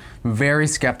was very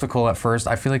skeptical at first.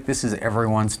 I feel like this is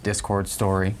everyone's Discord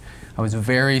story. I was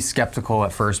very skeptical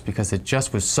at first because it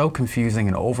just was so confusing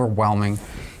and overwhelming.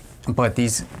 But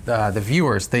the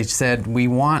viewers, they said, we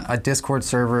want a Discord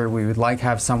server. We would like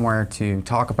have somewhere to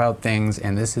talk about things,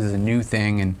 and this is a new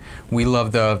thing, and we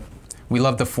love the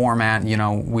format. You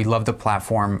know, we love the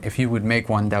platform. If you would make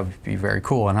one, that would be very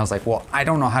cool. And I was like, well, I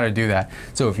don't know how to do that.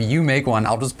 So if you make one,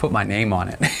 I'll just put my name on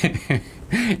it.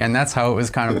 And that's how it was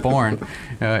kind of born.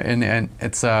 And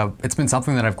it's been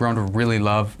something that I've grown to really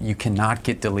love. You cannot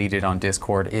get deleted on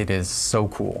Discord. It is so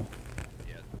cool.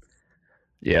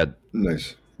 Yeah,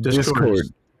 Nice. Discord.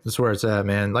 That's where it's at,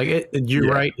 man. Like you're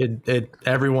Yeah. right.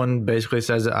 Everyone basically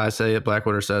says it. I say it.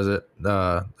 Blackwater says it.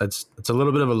 It's a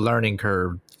little bit of a learning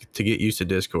curve to get used to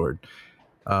Discord.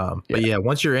 But yeah,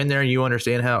 once you're in there and you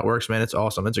understand how it works, man, it's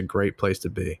awesome. It's a great place to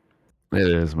be. It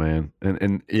is, man.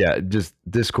 And yeah, just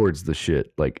Discord's the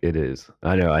shit. Like it is.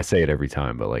 I know I say it every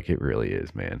time, but like it really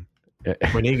is, man.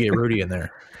 We need to get Rudy in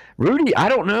there. Rudy, I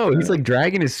don't know. He's like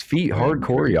dragging his feet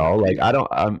hardcore, y'all. Like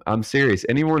I'm serious.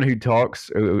 Anyone who talks,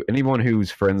 anyone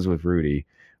who's friends with Rudy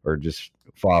or just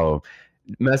follow,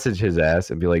 message his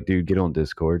ass and be like, dude, get on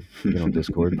Discord. Get on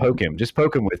Discord. Poke him. Just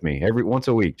poke him with me once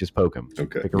a week. Just poke him.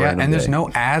 Okay. Yeah, and there's no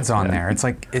ads on there. It's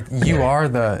like you're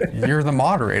the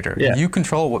moderator. Yeah. You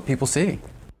control what people see.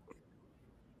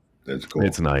 That's cool.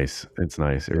 It's nice. It's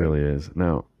nice. It really is.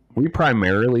 No, we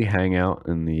primarily hang out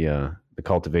in the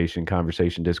cultivation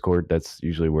conversation Discord. That's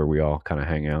usually where we all kind of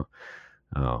hang out.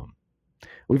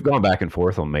 We've gone back and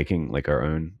forth on making like our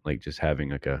own, like just having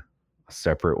like a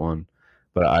separate one.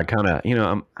 But I kind of,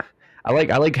 I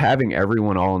like having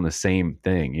everyone all in the same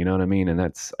thing. You know what I mean? And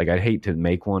that's like, I'd hate to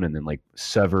make one and then like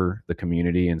sever the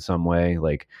community in some way.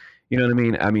 Like, you know what I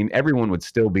mean? I mean, everyone would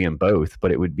still be in both,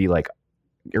 but it would be like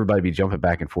everybody be jumping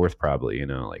back and forth probably,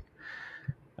 like,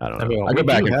 I don't know. I mean, I go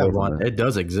back and forth one. on that. It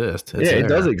does exist. It's Yeah, it there.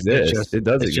 does exist. It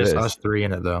does It's exist. just us three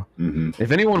in it, though. Mm-hmm.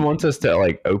 If anyone wants us to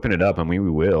like open it up, I mean, we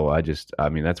will. I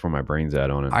mean, that's where my brain's at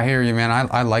on it. I hear you, man.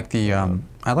 I like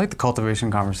the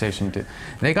cultivation conversation.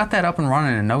 They got that up and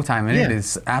running in no time, and it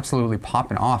is absolutely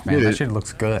popping off, man. Dude, that shit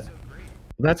looks good.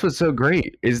 That's what's so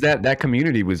great is that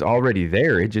community was already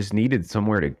there. It just needed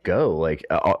somewhere to go, like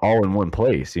all in one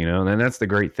place, and that's the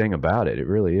great thing about it. It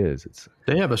really is.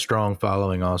 They have a strong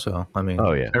following also. I mean,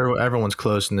 oh yeah, everyone's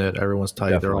close-knit, everyone's tight.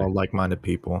 Definitely. They're all like-minded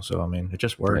people. So, I mean, it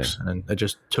just works. Yeah. And it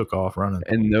just took off running.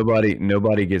 And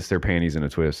nobody gets their panties in a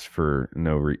twist for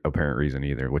no apparent reason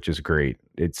either, which is great.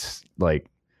 It's like,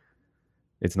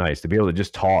 it's nice to be able to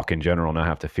just talk in general, not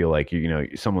have to feel like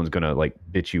someone's gonna like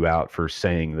bitch you out for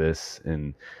saying this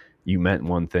and you meant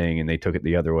one thing and they took it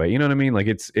the other way. You know what I mean? Like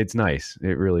it's nice.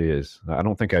 It really is. I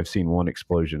don't think I've seen one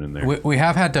explosion in there. We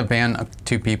have had to ban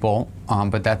 2 people,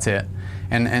 but that's it.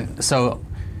 And so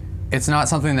it's not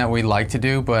something that we like to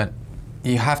do, but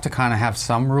you have to kind of have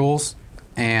some rules.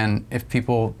 And if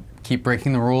people keep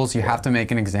breaking the rules, you have to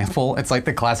make an example. It's like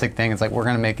the classic thing. It's like, we're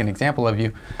going to make an example of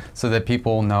you so that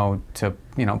people know to,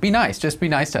 be nice. Just be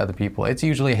nice to other people. It's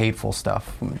usually hateful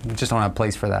stuff. We just don't have a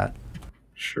place for that.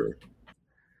 Sure.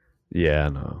 Yeah,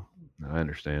 no, I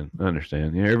understand.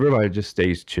 Everybody just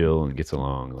stays chill and gets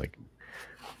along. Like,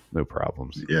 no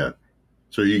problems. Yeah.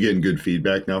 So are you getting good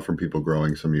feedback now from people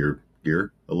growing some of your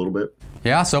gear a little bit?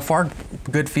 Yeah, so far,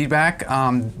 good feedback.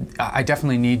 I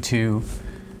definitely need to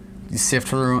sift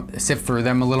through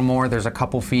them a little more. There's a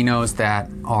couple phenos that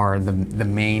are the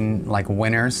main like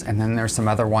winners, and then there's some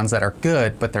other ones that are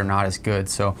good, but they're not as good.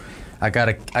 So I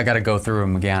gotta go through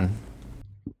them again.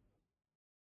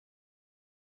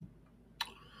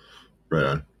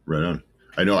 Right on.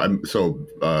 I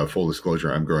know. Full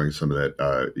disclosure, I'm growing some of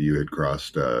that. You had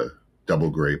crossed double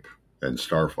grape and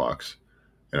Star Fox,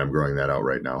 and I'm growing that out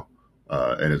right now,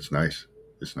 and it's nice.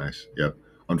 It's nice. Yep.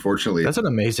 Unfortunately, that's an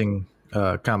amazing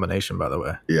combination, by the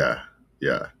way. Yeah.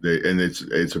 And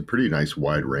it's a pretty nice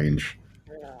wide range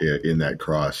in that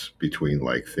cross between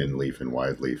like thin leaf and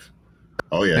wide leaf.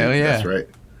 Oh yeah, that's right.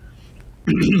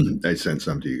 I sent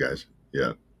some to you guys.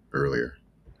 Yeah, earlier.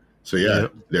 So yeah,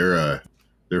 yep.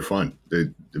 They're fun. They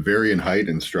vary in height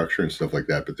and structure and stuff like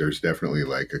that, but there's definitely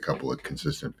like a couple of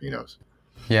consistent phenos.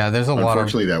 Yeah, there's a lot of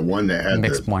unfortunately that one that had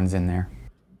mixed ones in there.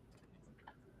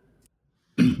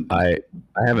 I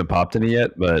haven't popped any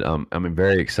yet, but I'm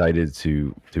very excited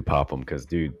to pop them because,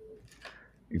 dude,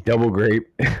 double grape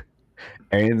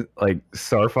and like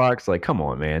Star Fox, like come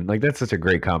on, man, like that's such a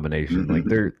great combination. Like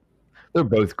they're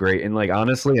both great, and like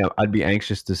honestly, I'd be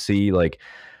anxious to see like,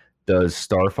 does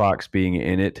Star Fox being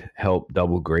in it help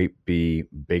double grape be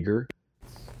bigger?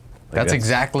 Like that's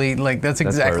exactly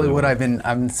what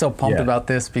I'm so pumped about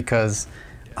this because.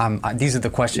 These are the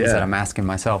questions that I'm asking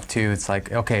myself too. It's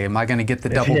like, okay, am I going to get the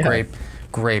double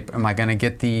grape? Am I going to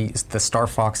get the Star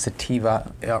Fox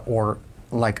sativa or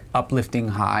like uplifting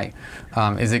high?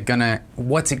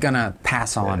 What's it gonna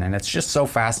pass on? And it's just so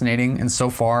fascinating. And so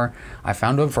far, I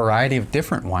found a variety of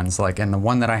different ones. Like, and the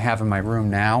one that I have in my room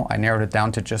now, I narrowed it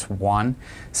down to just one.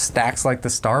 Stacks like the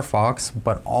Star Fox,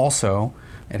 but also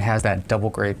it has that double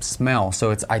grape smell.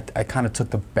 So I kind of took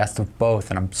the best of both,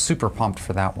 and I'm super pumped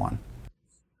for that one.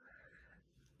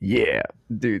 Yeah,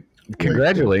 dude.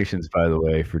 Congratulations, by the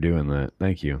way, for doing that.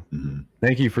 Thank you. Mm-hmm.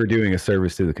 Thank you for doing a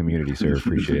service to the community, sir.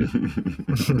 Appreciate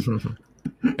it.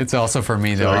 It's also for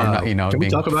me, though, can we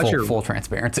talk about full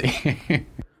transparency.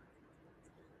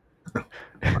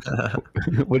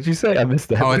 What'd you say? I missed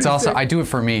that. Oh, it's also, I do it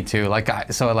for me, too.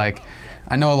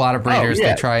 I know a lot of breeders,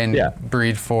 they try and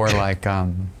breed for,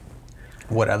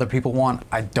 what other people want.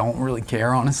 I don't really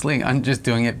care, honestly. I'm just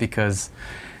doing it because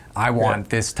I want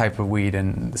this type of weed,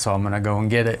 and so I'm gonna go and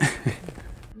get it.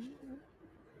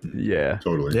 Yeah.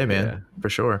 Totally. Yeah, man, for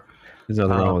sure. There's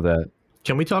nothing wrong with that.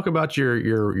 Can we talk about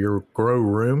your grow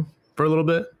room for a little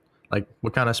bit? Like,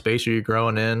 what kind of space are you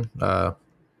growing in?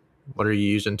 What are you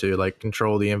using to like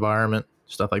control the environment,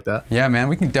 stuff like that? Yeah, man,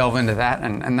 we can delve into that,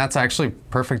 and that's actually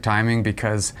perfect timing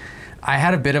because I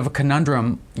had a bit of a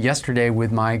conundrum yesterday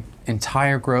with my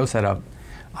entire grow setup.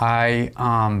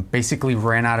 I basically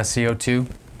ran out of CO2,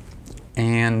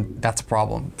 and that's a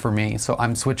problem for me. So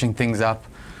I'm switching things up.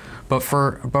 But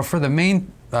for the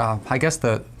main, I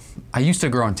used to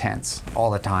grow in tents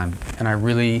all the time, and I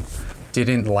really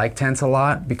didn't like tents a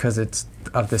lot because it's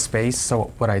of the space.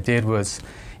 So what I did was,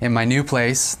 in my new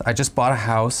place, I just bought a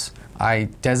house. I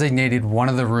designated one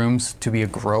of the rooms to be a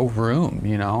grow room,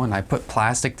 and I put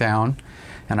plastic down,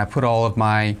 and I put all of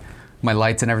my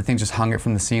lights and everything, just hung it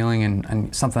from the ceiling,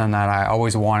 and something that I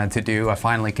always wanted to do. I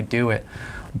finally could do it.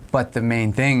 But the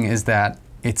main thing is that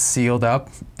it's sealed up,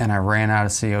 and I ran out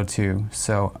of CO2.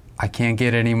 So I can't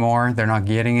get any more. They're not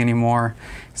getting any more.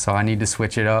 So I need to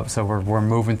switch it up. So we're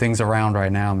moving things around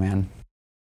right now, man.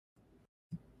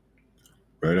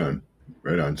 Right on.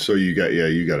 Right on. So you got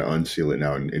to unseal it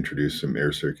now and introduce some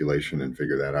air circulation and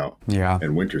figure that out. Yeah.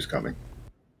 And winter's coming.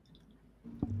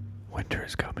 Winter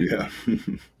is coming. Yeah.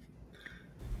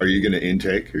 Are you going to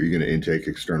intake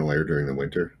external air during the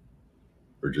winter,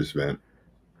 or just vent?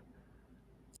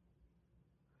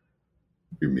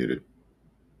 You're muted.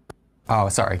 Oh,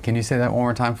 sorry. Can you say that one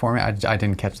more time for me? I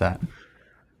didn't catch that.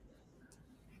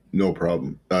 No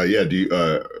problem. Yeah.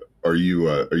 Are you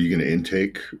going to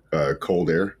intake cold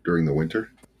air during the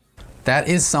winter? That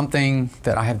is something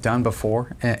that I have done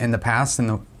before in the past.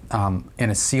 In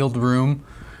a sealed room,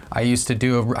 I used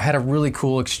to I had a really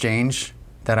cool exchange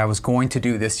that I was going to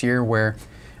do this year, where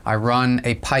I run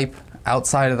a pipe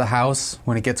outside of the house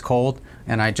when it gets cold,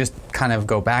 and I just kind of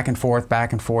go back and forth,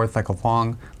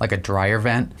 like a dryer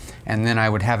vent, and then I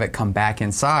would have it come back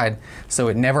inside, so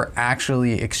it never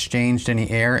actually exchanged any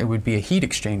air. It would be a heat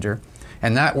exchanger,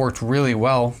 and that worked really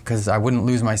well because I wouldn't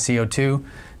lose my CO2.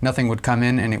 Nothing would come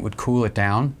in and it would cool it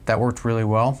down. That worked really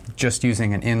well, just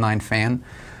using an inline fan.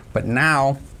 But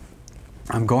now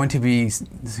I'm going to be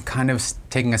kind of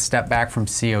taking a step back from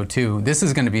CO2. This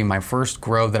is going to be my first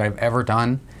grow that I've ever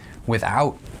done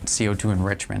without CO2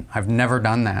 enrichment. I've never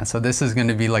done that. So this is going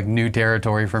to be like new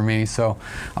territory for me. So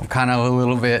I'm kind of a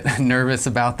little bit nervous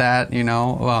about that,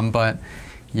 but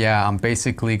yeah, I'm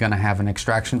basically going to have an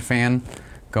extraction fan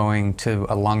going to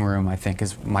a lung room, I think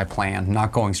is my plan,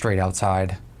 not going straight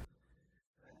outside.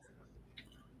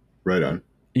 Right on.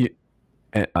 Yeah,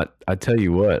 and I tell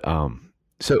you what,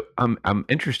 so I'm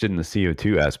interested in the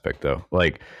CO2 aspect though.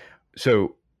 Like,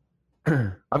 so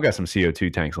I've got some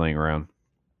CO2 tanks laying around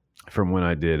from when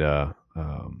I did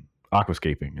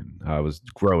aquascaping, and I was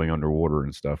growing underwater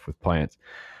and stuff with plants.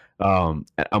 I'm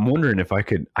wondering if I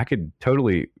could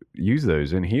totally use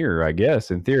those in here, I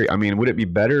guess, in theory. I mean, would it be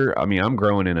better? I mean, I'm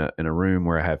growing in a room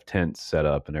where I have tents set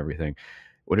up and everything.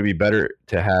 Would it be better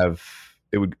to have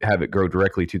it grow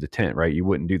directly to the tent, right? You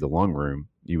wouldn't do the lung room.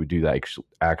 You would do the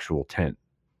actual tent,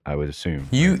 I would assume.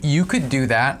 You could do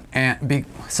that,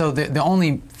 so the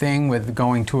only thing with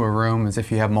going to a room is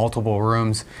if you have multiple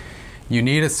rooms, you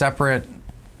need a separate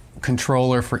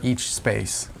controller for each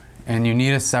space, and you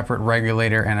need a separate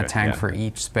regulator and a tank for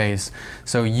each space.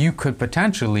 So you could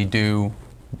potentially do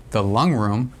the lung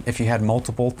room if you had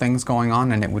multiple things going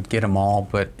on, and it would get them all,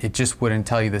 but it just wouldn't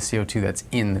tell you the CO2 that's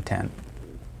in the tent.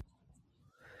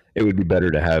 It would be better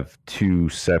to have two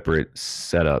separate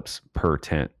setups per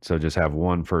tent. So just have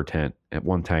one per tent at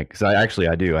one tank. Because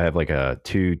I do. I have like a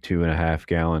 2.5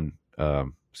 gallon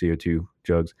CO2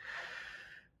 jugs.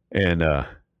 And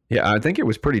I think it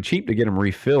was pretty cheap to get them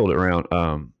refilled around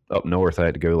up north. I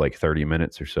had to go like 30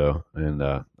 minutes or so. And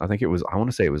I think I want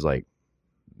to say it was like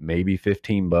maybe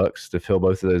 $15 to fill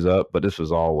both of those up. But this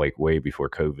was all like way before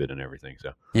COVID and everything.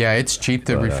 So yeah, it's cheap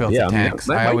to refill the tanks.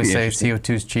 I always say CO2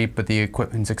 is cheap, but the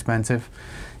equipment's expensive.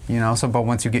 But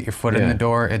once you get your foot in the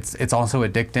door, it's also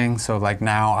addicting. So like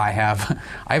now I have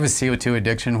a CO2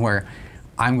 addiction where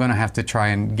I'm going to have to try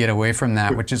and get away from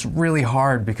that, which is really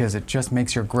hard because it just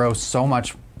makes your growth so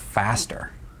much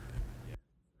faster.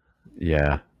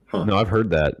 Yeah. No, I've heard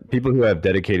that. People who have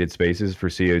dedicated spaces for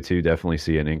CO2 definitely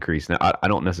see an increase. Now, I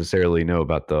don't necessarily know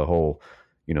about the whole,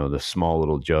 the small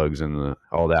little jugs and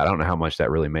all that. I don't know how much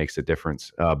that really makes a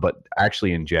difference. But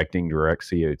actually injecting direct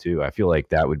CO2, I feel like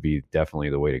that would be definitely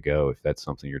the way to go if that's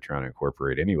something you're trying to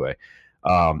incorporate anyway.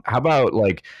 How about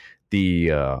like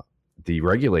the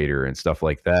regulator and stuff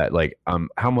like that? Like,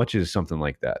 how much is something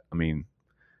like that? I mean,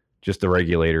 just the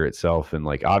regulator itself, and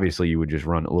like obviously you would just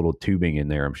run a little tubing in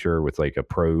there, I'm sure, with like a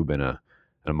probe and a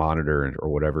monitor or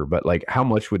whatever. But like, how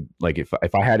much would, like, if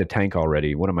I had a tank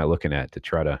already, what am I looking at to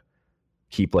try to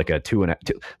keep like a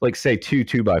like say 2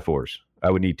 2x4s? I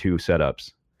would need 2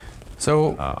 setups.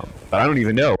 So, but I don't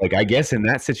even know. Like, I guess in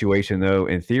that situation, though,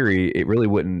 in theory, it really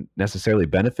wouldn't necessarily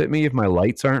benefit me if my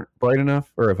lights aren't bright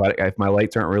enough, or if my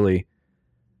lights aren't really.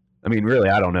 I mean, really,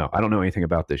 I don't know. I don't know anything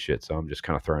about this shit, so I'm just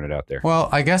kind of throwing it out there. well,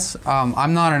 I guess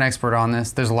I'm not an expert on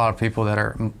this. There's a lot of people that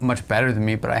are much better than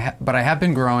me, but I have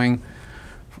been growing.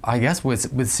 I guess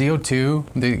with CO2,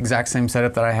 the exact same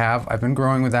setup that I have, I've been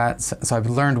growing with that. So I've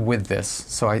learned with this.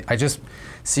 So I just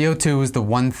CO2 is the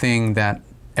one thing that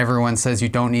everyone says you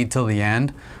don't need till the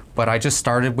end, but I just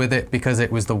started with it because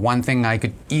it was the one thing I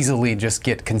could easily just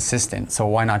get consistent. So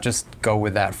why not just go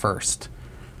with that first?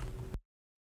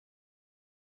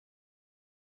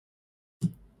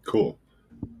 Cool.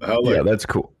 Yeah, that's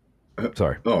cool.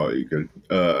 Sorry. Oh, you could.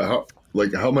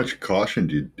 How much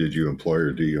caution did you employ,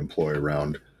 or do you employ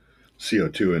around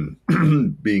CO2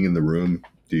 and being in the room?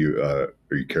 Are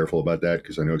you careful about that?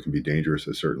 Because I know it can be dangerous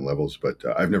at certain levels, but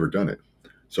I've never done it,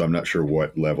 so I'm not sure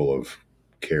what level of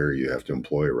care you have to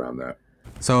employ around that.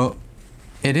 So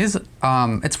it is.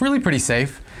 It's really pretty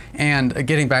safe. And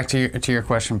getting back to your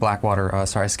question, Blackwater.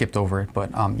 Sorry, I skipped over it, but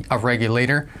a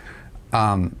regulator.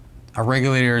 A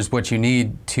regulator is what you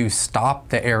need to stop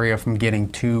the area from getting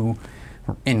too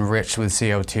enriched with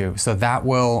CO2. So that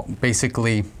will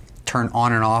basically turn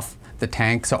on and off the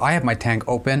tank. So I have my tank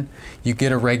open. You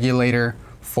get a regulator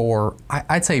for,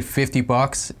 I'd say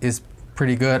 $50 is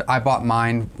pretty good. I bought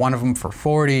mine, one of them for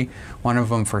 40, one of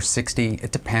them for 60.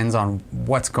 It depends on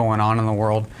what's going on in the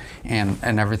world and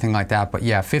everything like that. But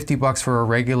yeah, $50 for a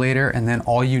regulator, and then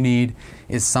all you need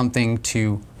is something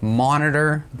to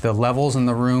monitor the levels in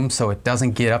the room so it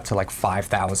doesn't get up to like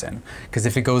 5,000. Because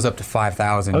if it goes up to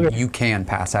 5,000, you can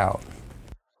pass out.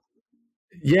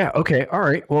 Yeah. Okay. All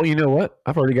right. Well, you know what?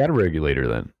 I've already got a regulator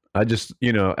then. I just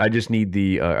need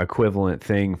the equivalent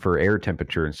thing for air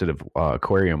temperature instead of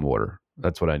aquarium water.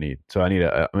 That's what I need. So I need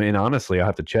honestly, I'll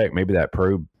have to check. Maybe that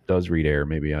probe does read air.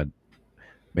 Maybe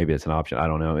it's an option. I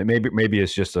don't know. And maybe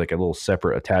it's just like a little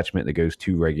separate attachment that goes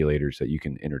to regulators that you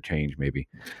can interchange. Maybe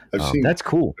that's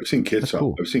cool. I've seen kits.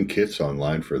 I've seen kits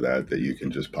online for that you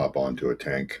can just pop onto a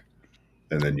tank,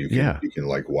 and then you can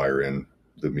like wire in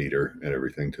the meter and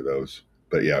everything to those.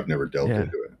 But yeah, I've never delved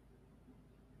into it.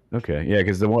 Okay, yeah,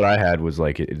 because the one I had was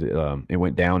like it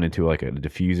went down into like a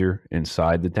diffuser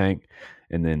inside the tank,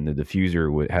 and then the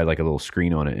diffuser had like a little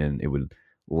screen on it, and it would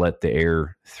let the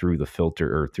air through the filter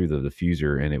or through the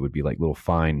diffuser, and it would be like little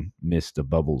fine mist of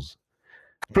bubbles.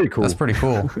 Pretty cool. That's pretty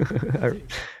cool.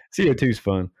 CO2's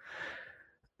fun.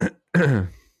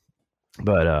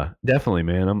 But definitely,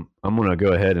 man, I'm gonna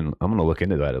go ahead and I'm gonna look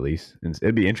into that at least. And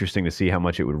it'd be interesting to see how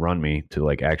much it would run me to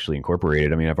like actually incorporate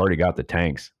it. I mean, I've already got the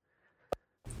tanks.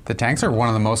 The tanks are one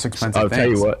of the most expensive things. I'll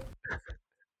tell you what.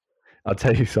 I'll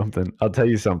tell you something. A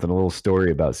little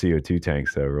story about CO2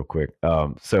 tanks, though, real quick.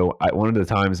 So one of the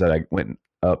times that I went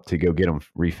up to go get them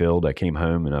refilled, I came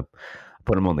home and I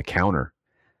put them on the counter,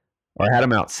 or I had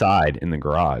them outside in the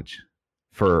garage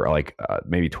for like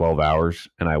maybe 12 hours,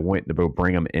 and I went to go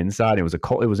bring them inside. It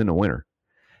was in the winter.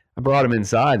 I brought them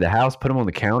inside the house, put them on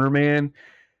the counter, man.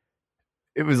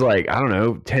 It was like, I don't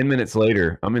know, 10 minutes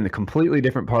later, I'm in the completely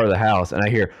different part of the house, and I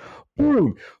hear,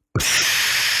 boom.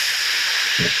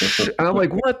 And I'm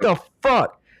like, what the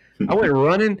fuck? I went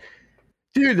running.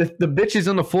 Dude, the bitch is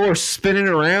on the floor spinning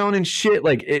around and shit.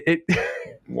 Like, it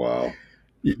Wow.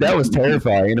 That was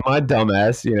terrifying. My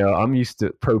dumbass, I'm used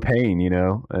to propane,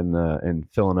 and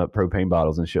filling up propane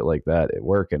bottles and shit like that at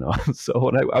work and all. So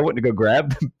when I went to go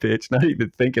grab the bitch, not even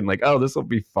thinking like, oh, this will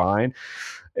be fine.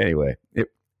 Anyway,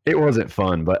 it wasn't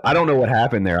fun, but I don't know what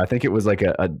happened there. I think it was like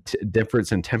a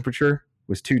difference in temperature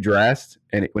was too drastic,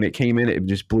 and when it came in, it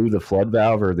just blew the flood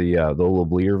valve or the little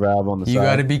bleeder valve on the side. You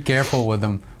got to be careful with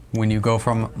them when you go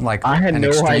from like an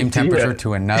extreme temperature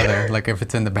to another. Like if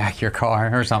it's in the back of your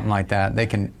car or something like that, they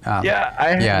can. They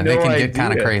can get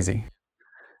kind of crazy.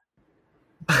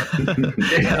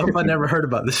 I never heard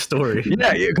about this story.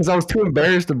 Yeah, because I was too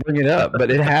embarrassed to bring it up, but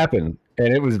it happened,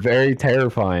 and it was very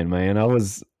terrifying, man. I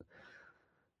was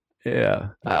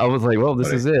like, well,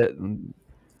 this is it.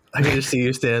 I can just see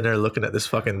you standing there looking at this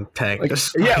fucking tank. Like,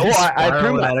 I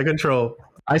out of control.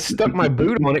 I stuck my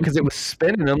boot on it because it was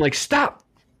spinning. I'm like, stop!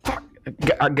 Fuck!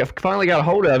 I finally got a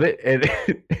hold of it, and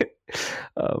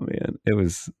oh man, it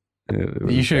was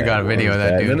you should have got a video of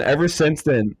that, dude. And ever since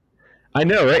then, I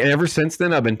know, right? And ever since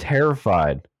then, I've been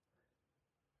terrified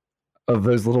of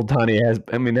those little tiny ass.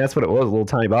 I mean, that's what it was, a little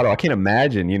tiny bottle. I can't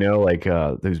imagine, like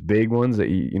those big ones that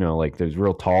like those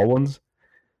real tall ones.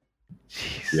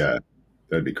 Jeez. Yeah,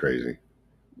 that'd be crazy.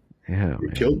 Yeah, You're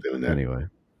man. killed doing that. Anyway.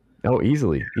 Oh,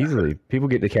 easily. People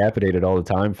get decapitated all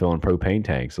the time filling propane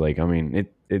tanks. Like, I mean,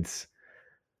 it's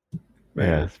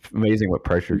Man. it's amazing what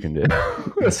pressure can do.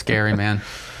 It's scary, man.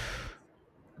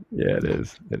 Yeah, it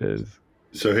is. It is.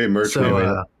 So hey, Merch.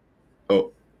 So,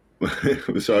 so I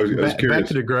was curious. back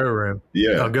to the grow room.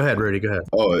 Yeah. Oh, go ahead, Rudy. Go ahead.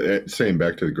 Oh, same.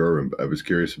 Back to the grow room. I was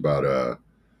curious about.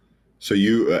 So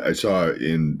I saw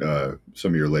in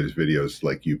some of your latest videos,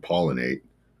 like you pollinate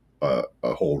a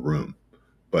whole room,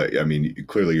 but I mean,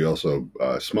 clearly you also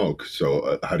smoke.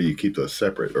 So how do you keep those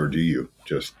separate, or do you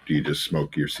just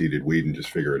smoke your seeded weed and just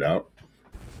figure it out?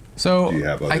 So Do you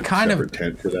have a separate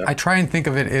tent for that? I try and think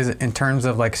of it as in terms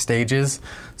of like stages.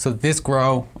 So this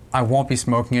grow, I won't be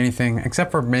smoking anything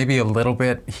except for maybe a little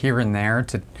bit here and there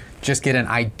to just get an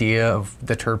idea of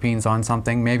the terpenes on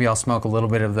something. Maybe I'll smoke a little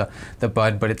bit of the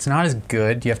bud, but it's not as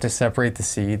good. You have to separate the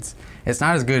seeds. It's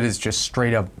not as good as just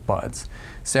straight up buds.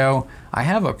 So I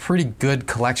have a pretty good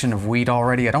collection of weed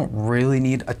already. I don't really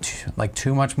need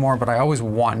too much more, but I always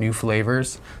want new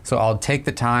flavors. So I'll take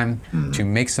the time to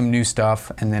make some new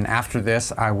stuff, and then after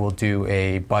this, I will do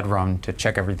a bud run to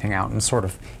check everything out and sort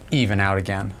of even out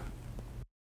again.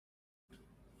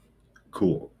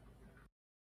 Cool.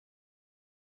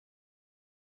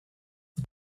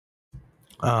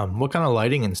 What kind of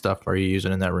lighting and stuff are you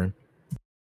using in that room?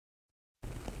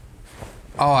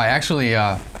 Oh, I actually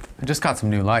I just got some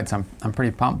new lights. I'm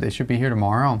pretty pumped. They should be here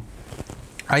tomorrow.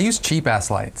 I use cheap ass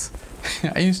lights.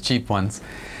 I use cheap ones.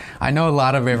 I know a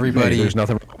lot of everybody There's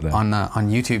nothing wrong with that. on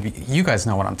YouTube. You guys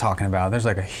know what I'm talking about. There's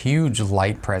like a huge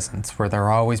light presence where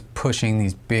they're always pushing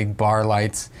these big bar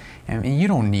lights, and you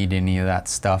don't need any of that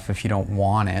stuff if you don't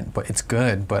want it. But it's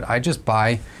good. But I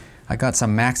got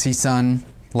some Maxi Sun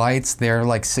lights. They're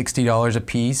like $60 a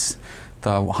piece. The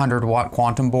 100-watt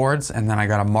quantum boards, and then I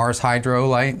got a Mars Hydro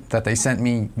light that they sent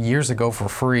me years ago for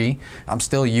free. I'm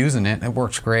still using it. It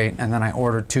works great. And then I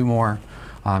ordered 2 more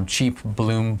cheap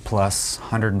Bloom Plus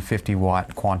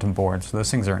 150-watt quantum boards.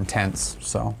 Those things are intense.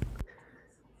 So.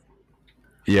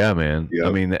 Yeah, man. Yep.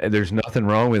 I mean, there's nothing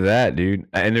wrong with that, dude.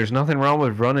 And there's nothing wrong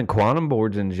with running quantum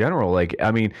boards in general. Like, I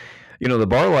mean, the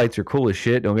bar lights are cool as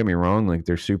shit. Don't get me wrong. Like,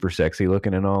 they're super sexy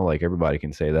looking and all. Like, everybody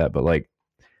can say that. But, like,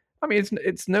 I mean,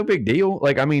 it's no big deal.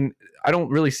 Like, I mean, I don't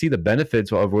really see the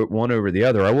benefits of one over the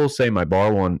other. I will say my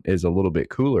bar one is a little bit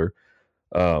cooler,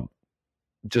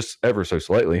 just ever so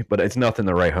slightly, but it's nothing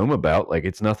to write home about. Like,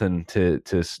 it's nothing to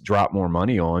drop more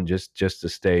money on just to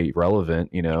stay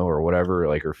relevant, or whatever,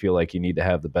 like, or feel like you need to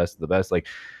have the best of the best. Like,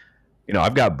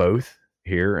 I've got both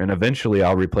here, and eventually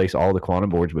I'll replace all the quantum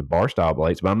boards with bar stop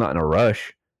lights, but I'm not in a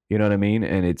rush. You know what I mean?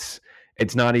 And it's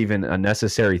not even a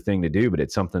necessary thing to do, but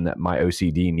it's something that my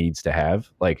OCD needs to have.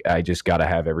 Like, I just got to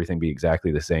have everything be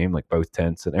exactly the same, like both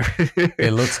tents and everything.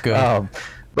 It looks good.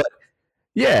 But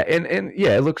yeah, and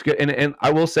yeah, it looks good. And I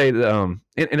will say that, and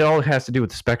it all has to do with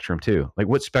the spectrum too. Like,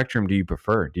 what spectrum do you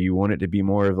prefer? Do you want it to be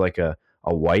more of like a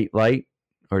white light,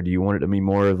 or do you want it to be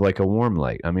more of like a warm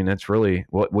light? I mean, that's really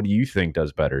what do you think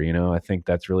does better? I think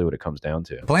that's really what it comes down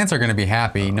to. Plants are going to be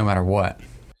happy no matter what.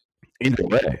 Either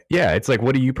way. Yeah, it's like,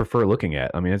 what do you prefer looking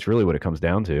at? I mean, that's really what it comes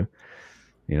down to.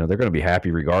 They're going to be happy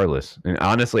regardless. And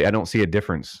honestly, I don't see a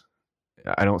difference.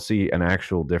 I don't see an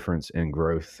actual difference in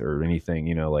growth or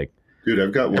anything, like. Dude,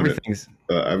 I've got one.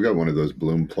 I've got one of those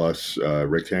Bloom Plus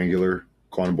rectangular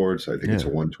quantum boards. I think it's a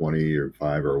 120 or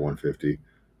 5 or 150.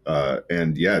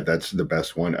 And yeah, that's the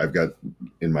best one. I've got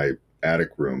in my attic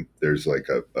room. There's like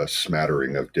a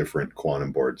smattering of different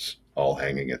quantum boards all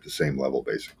hanging at the same level,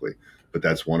 basically. But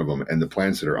that's one of them. And the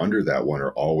plants that are under that one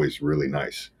are always really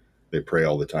nice. They pray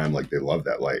all the time, like they love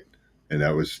that light. And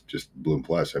that was just Bloom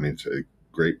Plus. I mean, it's a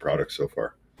great product so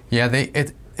far. Yeah,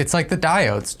 it's like the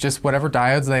diodes. Just whatever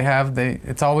diodes they have,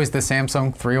 it's always the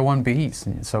Samsung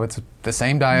 301Bs. So it's the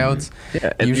same diodes.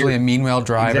 Yeah, usually a Meanwell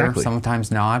driver, exactly.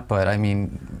 Sometimes not. But I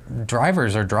mean,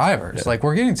 drivers are drivers. Yeah. Like,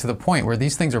 we're getting to the point where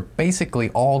these things are basically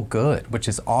all good, which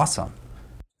is awesome.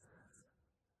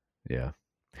 Yeah,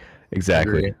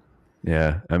 exactly.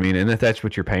 Yeah, I mean, and if that's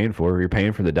what you're paying for the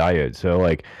diode. So,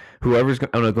 like, whoever's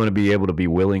going to be able to be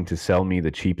willing to sell me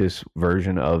the cheapest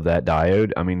version of that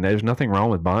diode, I mean, there's nothing wrong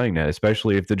with buying that,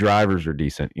 especially if the drivers are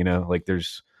decent. Like,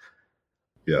 there's,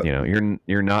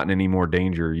 you're not in any more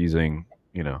danger using,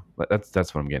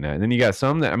 that's what I'm getting at. And then you got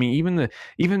some that, I mean, even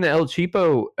the El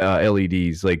Cheapo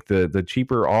LEDs, like the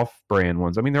cheaper off-brand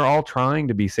ones. I mean, they're all trying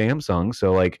to be Samsung,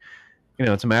 so like.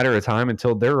 It's a matter of time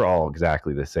until they're all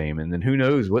exactly the same. And then who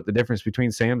knows what the difference between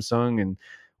Samsung and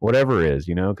whatever it is,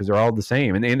 because they're all the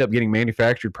same, and they end up getting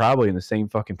manufactured probably in the same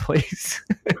fucking place.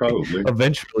 Probably.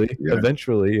 eventually, Yeah.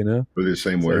 eventually, With the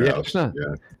same So, warehouse. yeah,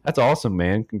 that's awesome,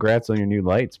 man. Congrats on your new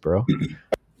lights, bro.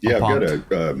 Yeah, I'm I've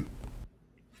got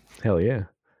Hell yeah.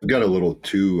 I've got a little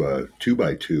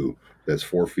 2x2 that's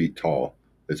 4 feet tall.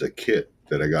 It's a kit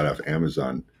that I got off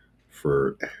Amazon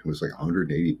for, it was like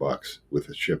 $180 with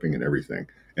the shipping and everything.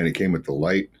 And it came with the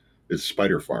light. It's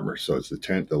Spider Farmer. So it's the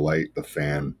tent, the light, the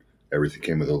fan, everything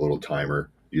came with a little timer.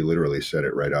 You literally set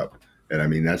it right up. And I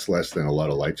mean, that's less than a lot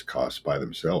of lights cost by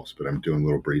themselves, but I'm doing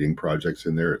little breeding projects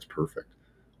in there. It's perfect.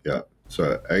 Yeah.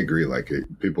 So I agree. Like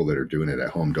people that are doing it at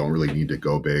home don't really need to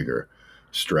go big or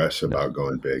stress about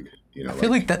going big. I feel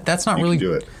like that's not really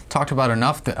talked about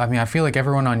enough. I mean, I feel like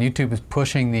everyone on YouTube is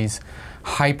pushing these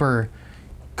hyper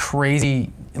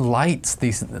crazy lights,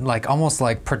 these like almost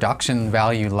like production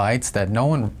value lights that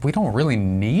we don't really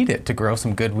need it to grow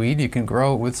some good weed. You can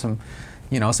grow it with some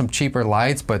cheaper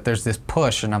lights, but there's this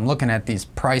push, and I'm looking at these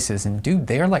prices, and dude,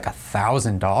 they're like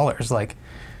 $1,000. Like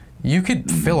you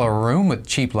could fill a room with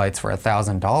cheap lights for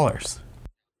 $1,000.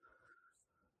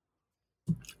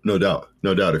 No doubt.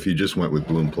 If you just went with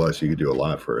Bloom Plus, you could do a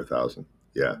lot for $1,000.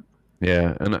 Yeah.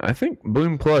 Yeah, and I think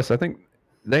Bloom Plus, I think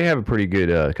they have a pretty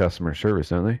good customer service,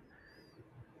 don't they?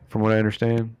 From what I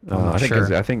understand, I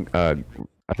think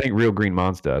Real Green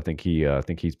Monster. I think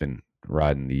he's been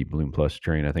riding the Bloom Plus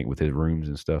train. I think with his rooms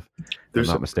and stuff. If I'm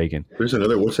not mistaken. There's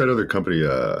another. What's that other company?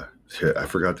 I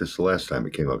forgot this the last time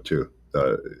it came up too.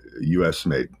 U.S.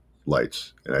 made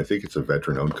lights, and I think it's a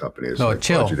veteran-owned company. It's like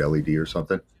Chill Budget LED or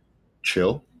something.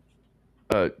 Chill.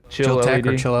 Chill Tech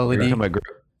LED. or Chill LED.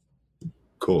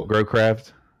 Cool.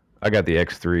 Growcraft. I got the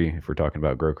X3 if we're talking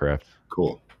about Growcraft.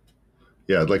 Cool.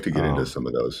 Yeah, I'd like to get into some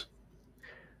of those.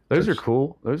 Those are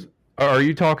cool. Are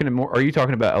you talking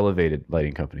about Elevated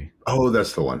Lighting Company? Oh,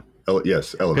 that's the one.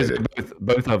 Yes, Elevated.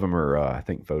 Both of them are. I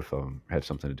think both of them have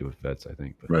something to do with vets. I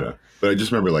think. Right on. But I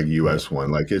just remember like U.S.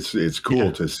 one. Like it's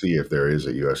cool to see if there is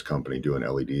a U.S. company doing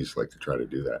LEDs, like to try to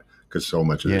do that, because so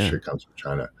much of this shit comes from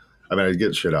China. I mean, I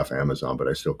get shit off Amazon, but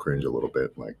I still cringe a little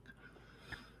bit. Like,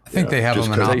 I think they have a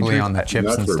monopoly on the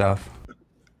chips and stuff.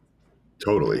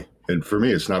 Totally. And for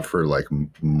me, it's not for like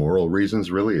moral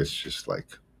reasons, really. It's just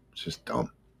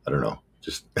dumb. I don't know.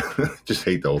 Just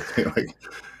hate the whole thing. Like,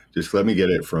 just let me get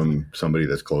it from somebody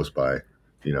that's close by,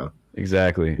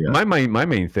 Exactly. Yeah. My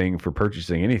main thing for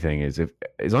purchasing anything is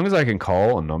as long as I can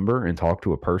call a number and talk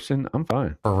to a person, I'm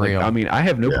fine. For real. I mean, I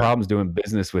have no problems doing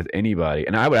business with anybody,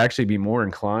 and I would actually be more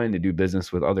inclined to do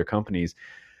business with other companies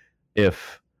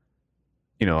if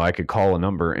I could call a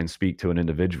number and speak to an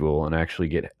individual and actually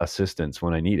get assistance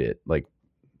when I need it. Like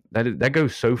that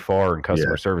goes so far in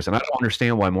customer service, and I don't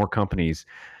understand why more companies.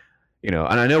 And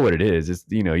I know what it is. It's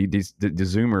the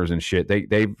Zoomers and shit.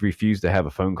 They refuse to have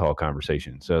a phone call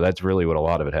conversation. So that's really what a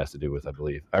lot of it has to do with. I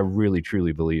believe. I really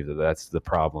truly believe that that's the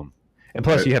problem. And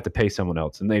plus, you have to pay someone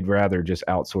else, and they'd rather just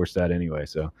outsource that anyway.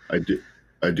 So I do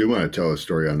want to tell a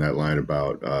story on that line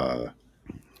about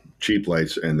cheap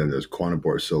lights, and then there's quantum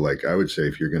boards. So like I would say,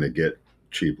 if you're going to get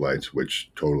cheap lights,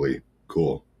 which totally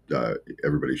cool,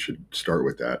 everybody should start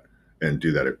with that and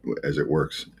do that as it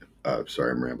works.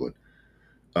 Sorry, I'm rambling.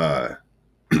 I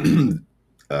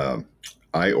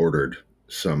ordered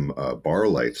some bar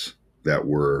lights that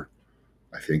were,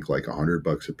 I think, like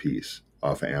 $100 a piece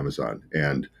off of Amazon,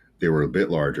 and they were a bit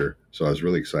larger, so I was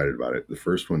really excited about it. The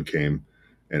first one came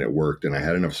and it worked, and I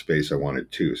had enough space. I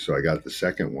wanted two, so I got the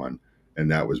second one, and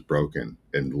that was broken.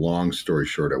 And long story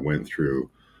short, I went through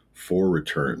 4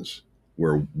 returns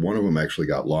where one of them actually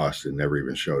got lost and never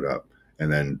even showed up, and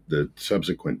then the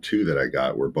subsequent 2 that I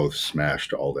got were both smashed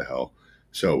to all the hell.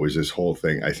 So it was this whole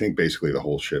thing. I think basically the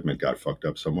whole shipment got fucked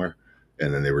up somewhere,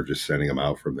 and then they were just sending them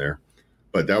out from there.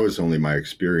 But that was only my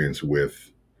experience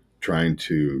with trying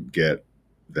to get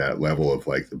that level of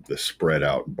like the spread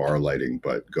out bar lighting,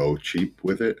 but go cheap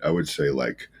with it. I would say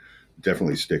like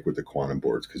definitely stick with the quantum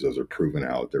boards, because those are proven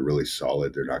out. They're really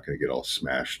solid. They're not going to get all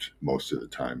smashed most of the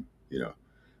time,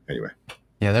 Anyway.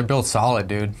 Yeah, they're built solid,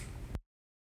 dude.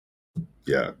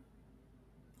 Yeah.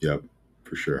 Yep,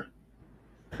 for sure.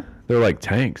 They're like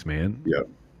tanks, man. Yep.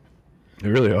 They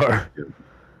really are. Yep.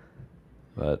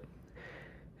 But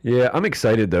yeah, I'm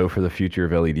excited though for the future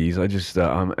of LEDs. I just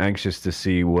I'm anxious to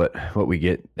see what we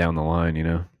get down the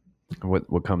line.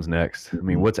 What comes next. I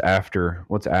mean, what's after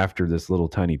this little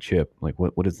tiny chip? Like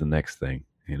what is the next thing?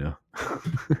 They'll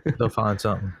find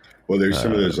something. Well, there's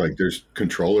some of those there's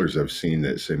controllers I've seen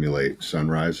that simulate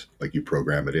sunrise. Like you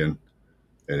program it in,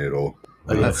 and it'll.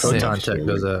 That's Photon Tech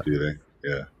does that. Do they?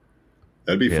 Yeah.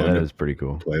 That'd be fun. That is pretty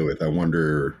cool. Play with. I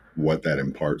wonder what that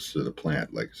imparts to the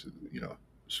plant. Like,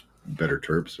 better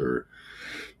terps or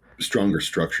stronger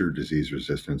structure, disease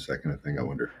resistance, that kind of thing. I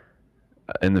wonder.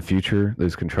 In the future,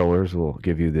 those controllers will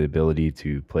give you the ability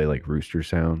to play like rooster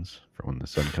sounds for when the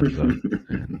sun comes up,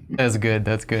 That's good.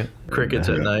 That's good. Crickets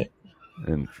at night.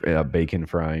 and bacon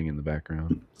frying in the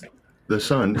background. The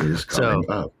sun is coming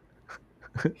up.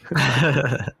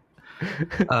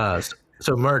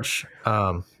 So Merch,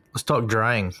 let's talk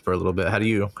drying for a little bit. How do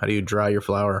you dry your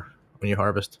flower when you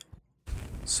harvest?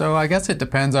 So I guess it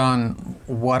depends on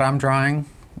what I'm drying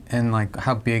and like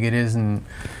how big it is, and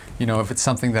if it's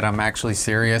something that I'm actually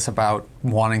serious about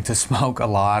wanting to smoke a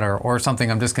lot, or something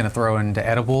I'm just going to throw into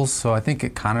edibles. So I think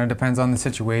it kind of depends on the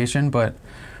situation, but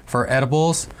for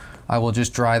edibles, I will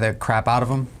just dry the crap out of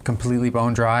them, completely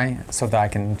bone dry, so that I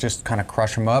can just kind of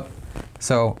crush them up.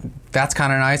 So that's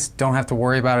kind of nice. Don't have to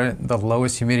worry about it. The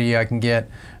lowest humidity I can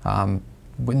get,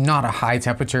 with not a high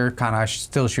temperature, kind of I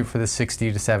still shoot for the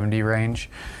 60 to 70 range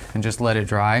and just let it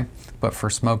dry. But for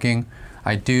smoking,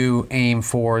 I do aim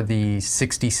for the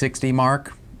 60-60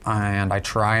 mark, and I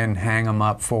try and hang them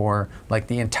up for like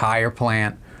the entire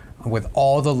plant with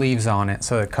all the leaves on it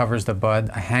so it covers the bud.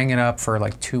 I hang it up for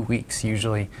like 2 weeks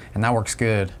usually, and that works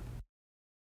good.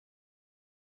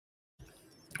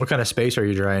 What kind of space are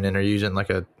you drying in? Are you using like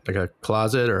a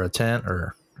closet or a tent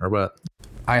or what?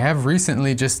 I have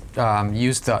recently just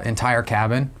used the entire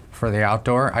cabin for the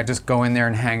outdoor. I just go in there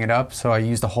and hang it up, so I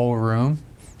use the whole room.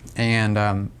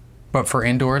 And but for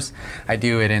indoors, I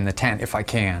do it in the tent if I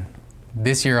can.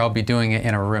 This year I'll be doing it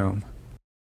in a room.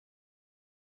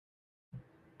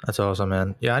 That's awesome,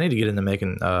 man. Yeah, I need to get into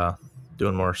making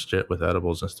doing more shit with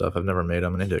edibles and stuff. I've never made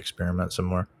them. I need to experiment some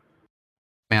more.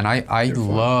 Man, I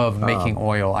love making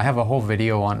oil. I have a whole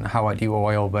video on how I do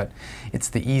oil, but it's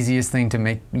the easiest thing to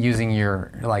make using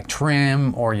your like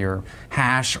trim or your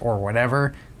hash or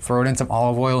whatever. Throw it in some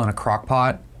olive oil in a crock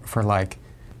pot for like,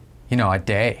 a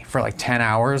day, for like 10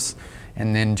 hours,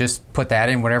 and then just put that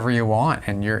in whatever you want,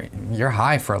 and you're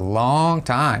high for a long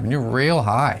time. You're real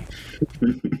high.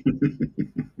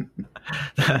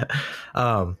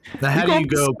 Now how do you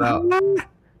go about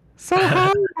so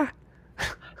high?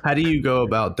 How do you go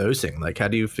about dosing? Like, how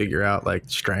do you figure out like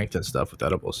strength and stuff with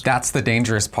edibles? That's the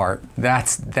dangerous part.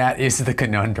 That is the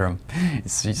conundrum.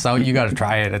 So you got to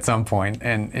try it at some point,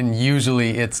 and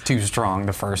usually it's too strong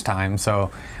the first time.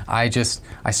 So I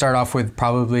start off with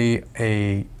probably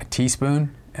a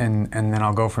teaspoon, and then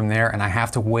I'll go from there. And I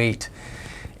have to wait.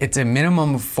 It's a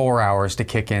minimum of 4 hours to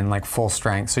kick in like full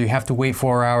strength. So you have to wait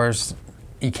 4 hours.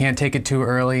 You can't take it too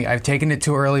early. I've taken it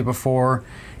too early before,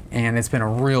 and it's been a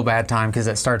real bad time because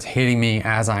it starts hitting me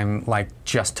as I'm like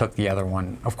just took the other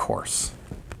one, of course.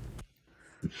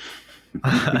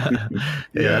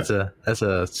 Yeah, that's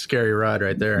a scary ride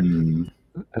right there.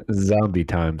 Zombie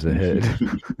times ahead.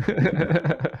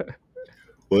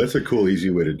 Well, that's a cool,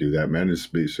 easy way to do that, man. Is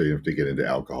so you don't have to get into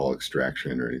alcohol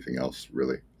extraction or anything else,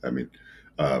 really. I mean,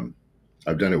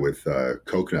 I've done it with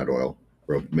coconut oil,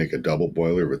 where I'll make a double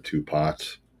boiler with 2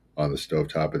 pots on the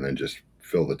stovetop, and then just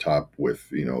fill the top with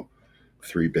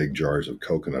 3 big jars of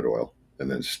coconut oil,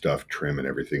 and then stuff trim and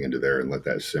everything into there, and let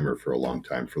that simmer for a long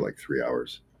time, for like 3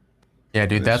 hours. Yeah,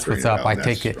 dude, that's what's up. I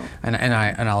take it and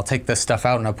I'll take this stuff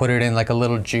out and I'll put it in like a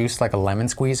little juice, like a lemon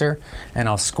squeezer, and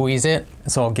I'll squeeze it.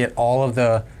 So I'll get all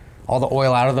the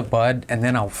oil out of the bud, and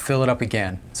then I'll fill it up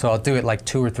again. So I'll do it like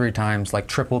 2 or 3 times, like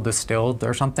triple distilled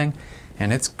or something,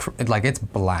 and it's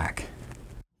black.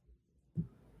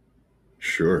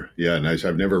 Sure. Yeah, nice.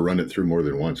 I've never run it through more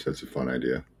than once. That's a fun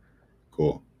idea.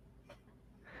 Cool.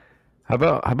 How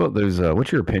about those?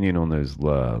 What's your opinion on those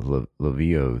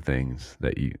Lavio things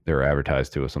that they're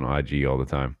advertised to us on IG all the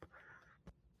time?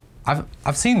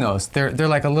 I've seen those. They're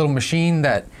like a little machine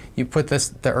that you put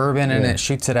the herb in and it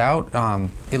shoots it out.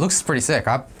 It looks pretty sick.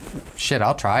 I'll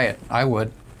try it. I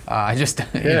would. I just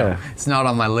it's not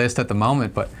on my list at the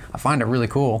moment, but I find it really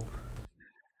cool.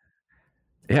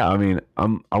 Yeah, I mean,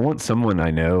 I want someone I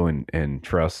know and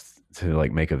trust to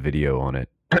like make a video on it.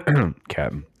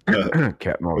 Captain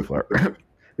Cauliflower.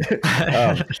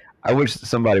 I wish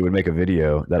somebody would make a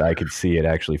video that I could see it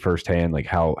actually firsthand, like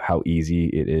how easy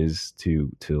it is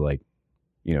to like,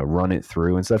 run it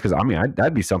through and stuff. Because I mean,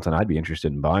 that'd be something I'd be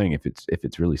interested in buying if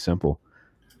it's really simple.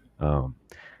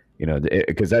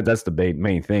 Because that's the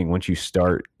main thing. Once you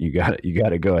start, you got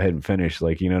to go ahead and finish.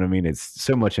 Like, you know what I mean? It's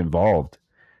so much involved.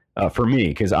 For me,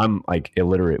 because I'm like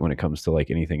illiterate when it comes to like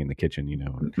anything in the kitchen,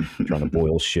 trying to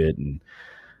boil shit and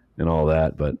all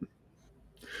that. But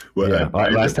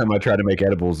last time I tried to make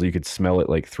edibles, you could smell it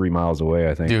like 3 miles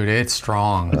away, I think. Dude, it's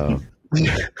strong.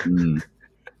 Super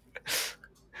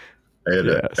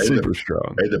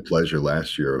strong. I had the pleasure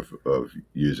last year of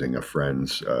using a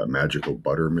friend's magical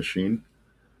butter machine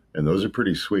And those are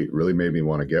pretty sweet. Really made me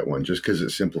want to get one just because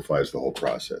it simplifies the whole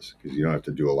process. Because you don't have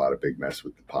to do a lot of big mess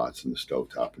with the pots and the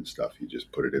stovetop and stuff. You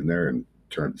just put it in there and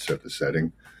set the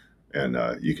setting. And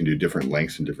you can do different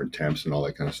lengths and different temps and all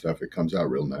that kind of stuff. It comes out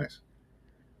real nice.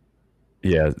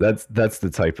 Yeah, that's the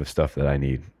type of stuff that I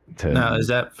need. Now, is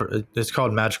that it's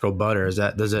called Magical Butter?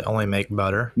 Does it only make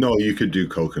butter? No, you could do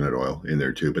coconut oil in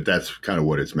there too, but that's kind of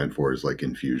what it's meant for, is like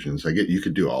infusions. You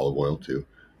could do olive oil too.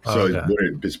 So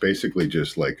it's basically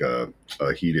just like a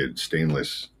heated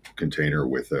stainless container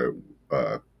with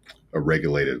a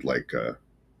regulated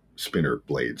spinner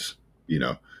blades,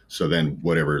 So then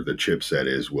whatever the chipset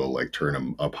is will like turn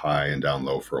them up high and down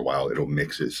low for a while. It'll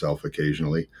mix itself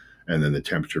occasionally. And then the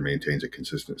temperature maintains a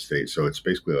consistent state. So it's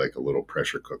basically like a little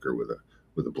pressure cooker with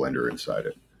a blender inside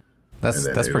it. That's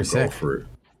pretty sick.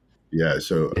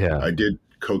 I did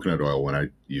coconut oil when I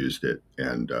used it,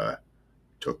 and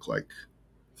took like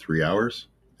 3 hours,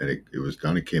 and it was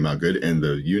done. It came out good. And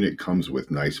the unit comes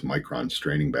with nice Micron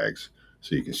straining bags,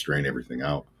 so you can strain everything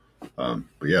out. But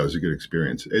yeah, it was a good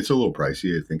experience. It's a little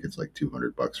pricey. I think it's like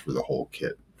 $200 for the whole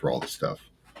kit for all the stuff.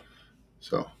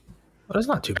 So. But it's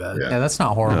not too bad. Yeah, that's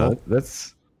not horrible. No,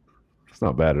 that's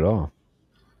not bad at all.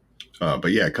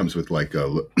 But yeah, it comes with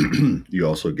you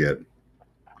also get,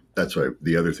 that's right,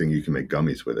 the other thing, you can make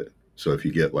gummies with it. So if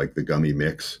you get like the gummy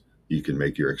mix, you can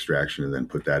make your extraction and then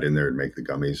put that in there and make the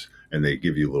gummies. And they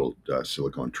give you little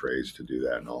silicone trays to do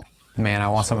that and all. Man, I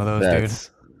want some of those, dude.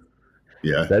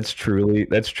 Yeah, that's truly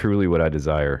what I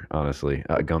desire. Honestly,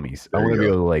 gummies. I want to be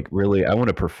able to I want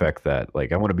to perfect that.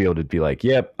 Like, I want to be able to be like,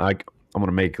 yep, I'm going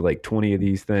to make like 20 of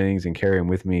these things and carry them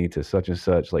with me to such and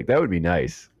such. Like, that would be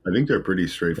nice. I think they're pretty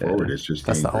straightforward. Yeah. It's just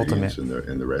that's the ultimate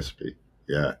in the recipe.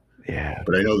 Yeah. Yeah.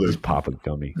 But I know this pop a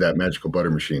gummy. That Magical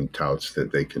Butter machine touts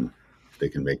that they can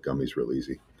make gummies real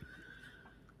easy.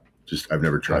 Just, I've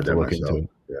never tried that myself.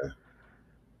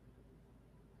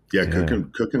 Yeah.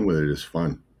 Cooking with it is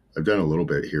fun. I've done a little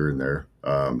bit here and there.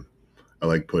 I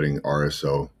like putting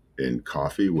RSO in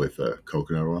coffee with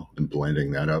coconut oil and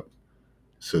blending that up.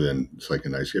 So then it's like a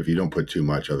nice, if you don't put too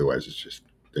much, otherwise it's just,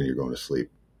 then you're going to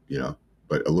sleep,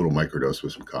 but a little microdose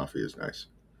with some coffee is nice.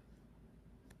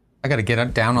 I got to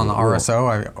get down on the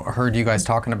RSO. I heard you guys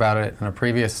talking about it in a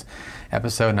previous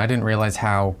episode, and I didn't realize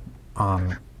how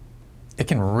it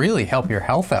can really help your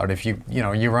health out if you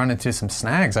run into some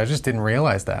snags. I just didn't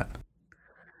realize that.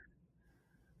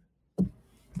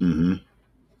 Mm-hmm.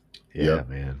 Yeah,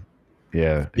 man.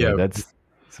 Yeah, that's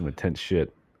some intense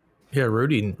shit. Yeah,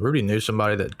 Rudy knew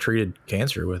somebody that treated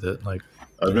cancer with it. Like,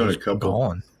 I've known a couple.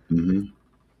 Gone. Mm-hmm.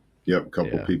 Yep, a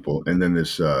couple people. And then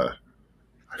this, I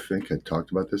think I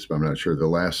talked about this, but I'm not sure. The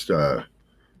last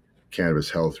Cannabis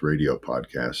Health Radio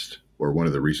podcast, or one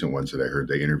of the recent ones that I heard,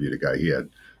 they interviewed a guy. He had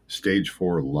stage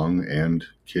 4 lung and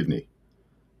kidney.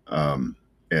 And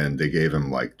they gave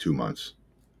him like 2 months,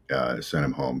 sent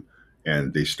him home.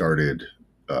 And they started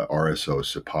RSO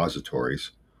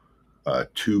suppositories,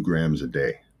 2 grams a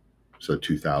day. So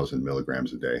 2,000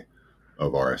 milligrams a day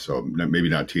of RSO. Maybe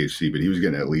not THC, but he was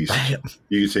getting at least,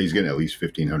 you could say he's getting at least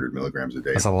 1,500 milligrams a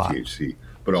day of THC,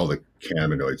 but all the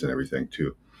cannabinoids and everything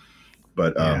too.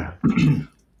 But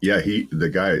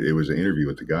it was an interview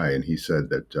with the guy, and he said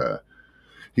that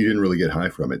he didn't really get high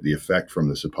from it. The effect from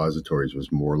the suppositories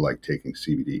was more like taking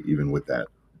CBD, even with that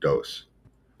dose.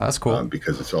 That's cool.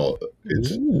 Because it's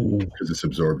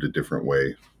absorbed a different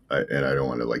way. And I don't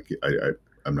want to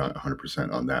I'm not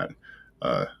 100% on that.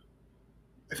 I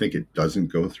think it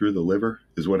doesn't go through the liver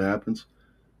is what happens,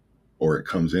 or it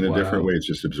comes in a different way. It's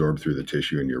just absorbed through the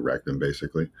tissue in your rectum,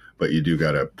 basically. But you do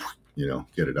got to,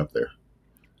 get it up there.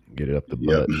 Get it up the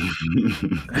butt.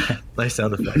 Yep. Nice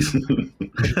sound effects.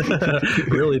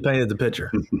 Really painted the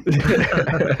picture.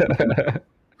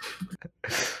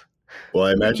 Well,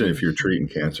 I imagine if you're treating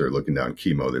cancer, looking down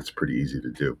chemo, that's pretty easy to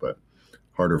do, but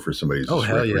harder for somebody who's just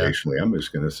recreationally. Yeah. I'm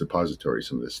just going to suppository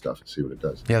some of this stuff and see what it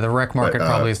does. Yeah, the rec market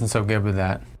probably isn't so good with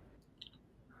that.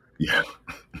 Yeah.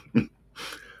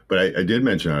 But I did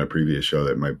mention on a previous show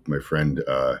that my friend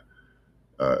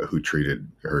who treated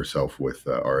herself with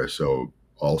RSO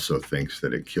also thinks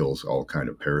that it kills all kind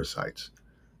of parasites,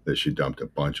 that she dumped a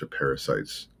bunch of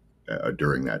parasites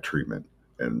during that treatment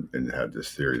and had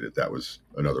this theory that was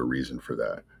another reason for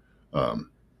that.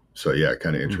 So yeah,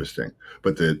 kind of interesting.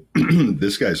 But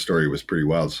this guy's story was pretty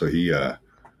wild. So he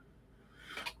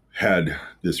had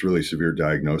this really severe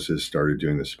diagnosis, started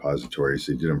doing the suppositories.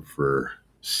 He did them for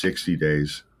 60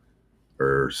 days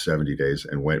or 70 days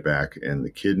and went back, and the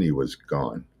kidney was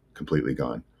gone, completely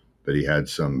gone. But he had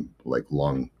some like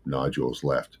lung nodules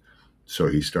left. So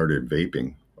he started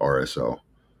vaping RSO.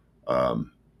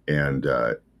 And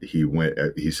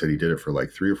he said he did it for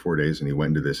like 3 or 4 days, and he went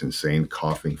into this insane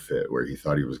coughing fit where he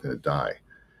thought he was going to die.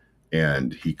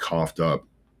 And he coughed up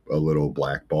a little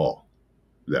black ball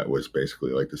that was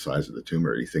basically like the size of the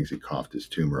tumor. He thinks he coughed his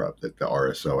tumor up, that the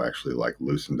RSO actually like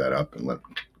loosened that up and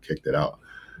kicked it out.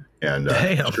 And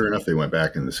sure enough, they went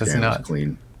back and the scan was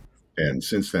clean. And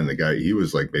since then, the guy, he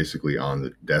was like basically on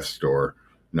the death's door,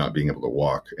 not being able to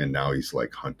walk. And now he's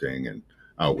like hunting and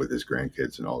out with his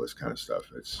grandkids and all this kind of stuff.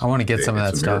 I want to get some of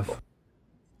that stuff.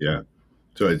 Yeah.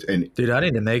 So dude, I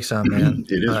need to make some, man.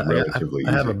 It is relatively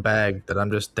easy. I have a bag that I'm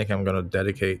just thinking I'm going to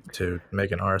dedicate to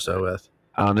making RSO with.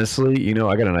 Honestly, you know,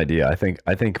 I got an idea. I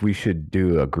think we should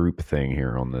do a group thing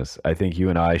here on this. I think you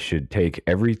and I should take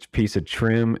every piece of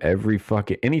trim,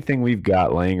 anything we've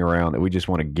got laying around that we just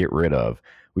want to get rid of.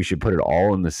 We should put it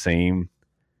all in the same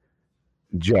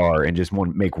jar and just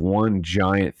make one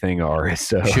giant thing of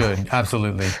RSO. Should,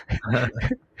 absolutely.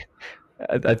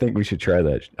 I think we should try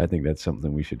that. I think that's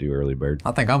something we should do, Early Bird.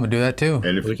 I think I'm gonna do that too.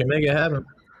 And if we can make it happen.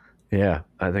 Yeah,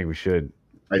 I think we should.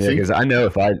 Because I know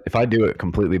if I do it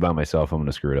completely by myself, I'm going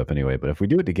to screw it up anyway. But if we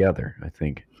do it together, I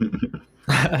think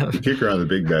the kicker on the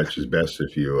big batch is best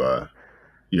if you,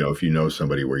 if you know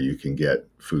somebody where you can get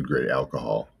food grade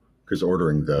alcohol. Because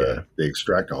ordering the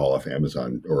Extractahol off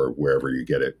Amazon or wherever you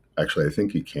get it, actually, I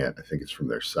think you can't. I think it's from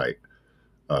their site,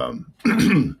 but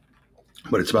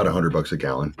it's about $100 a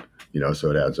gallon.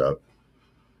 So it adds up.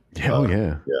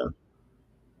 Yeah.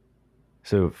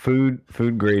 So food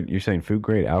grade, you're saying food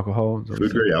grade alcohol?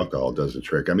 Food grade alcohol does the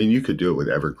trick. I mean, you could do it with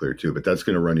Everclear too, but that's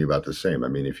going to run you about the same. I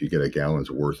mean, if you get a gallon's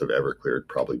worth of Everclear, it'd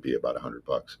probably be about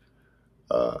 $100.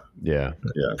 Yeah.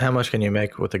 How much can you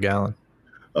make with a gallon?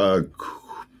 20.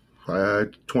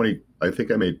 I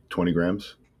think I made 20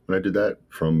 grams when I did that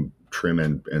from trim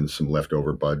and some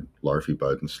leftover larvae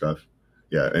bud and stuff.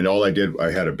 Yeah. And all I did,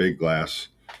 I had a big glass,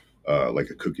 like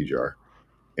a cookie jar,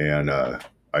 and,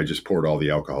 I just poured all the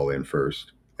alcohol in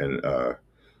first, and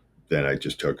then I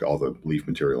just took all the leaf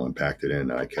material and packed it in.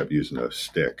 And I kept using a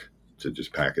stick to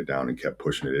just pack it down and kept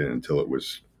pushing it in until it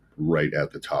was right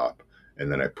at the top. And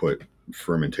then I put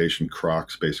fermentation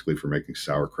crocks, basically for making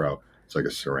sauerkraut. It's like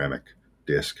a ceramic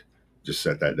disc. Just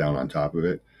set that down on top of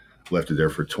it, left it there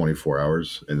for 24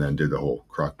 hours, and then did the whole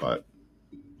crock pot,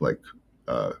 like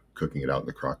cooking it out in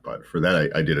the crock pot. For that,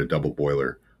 I did a double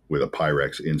boiler with a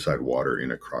Pyrex inside water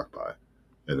in a crock pot.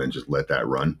 And then just let that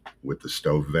run with the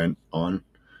stove vent on,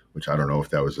 which I don't know if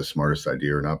that was the smartest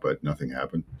idea or not, but nothing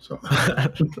happened. So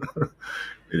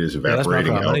it is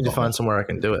evaporating. I need to find somewhere I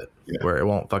can do it where it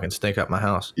won't fucking stink up my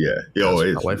house. Yeah.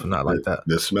 My wife would not like that.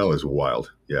 The smell is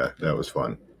wild. Yeah, that was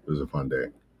fun. It was a fun day.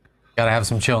 Gotta have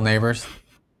some chill neighbors.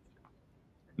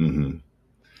 Mm-hmm.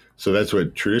 So that's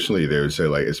what traditionally they would say,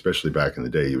 like, especially back in the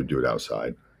day, you would do it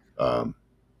outside,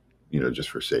 just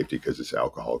for safety because it's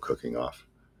alcohol cooking off,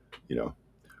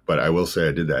 But I will say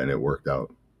I did that and it worked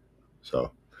out.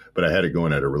 So, but I had it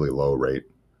going at a really low rate.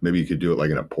 Maybe you could do it like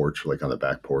in a porch, like on the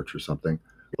back porch or something.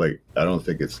 Like, I don't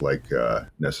think it's like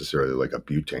necessarily like a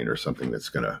butane or something that's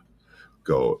going to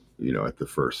go, at the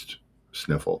first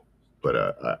sniffle. But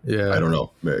I don't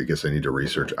know. I guess I need to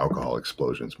research alcohol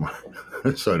explosions more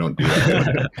so I don't do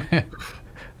that.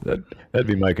 That'd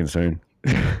be my concern.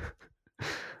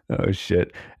 Oh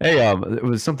shit! Hey, it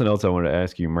was something else I wanted to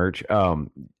ask you, Merch.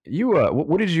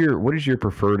 What is your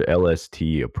preferred LST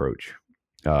approach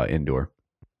indoor?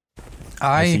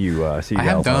 I see you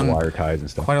have done wire ties and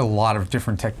stuff. Quite a lot of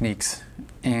different techniques,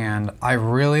 and I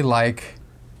really like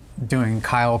doing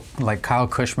Kyle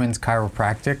Cushman's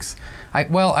chiropractics.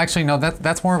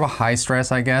 That's more of a high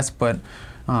stress, I guess. But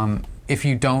if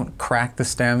you don't crack the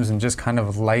stems and just kind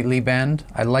of lightly bend,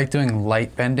 I like doing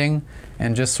light bending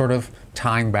and just sort of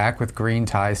tying back with green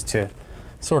ties to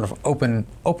sort of open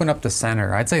up the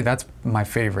center. I'd say that's my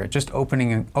favorite. Just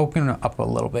open up a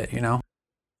little bit,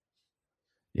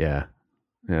 Yeah,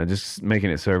 just making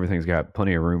it so everything's got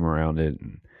plenty of room around it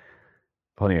and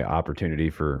plenty of opportunity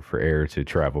for air to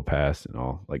travel past and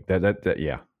all like that.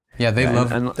 Yeah. Yeah, they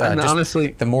love. And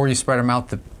honestly, the more you spread them out,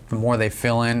 the more they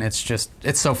fill in. It's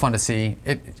so fun to see.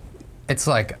 It's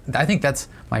like, I think that's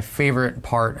my favorite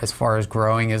part as far as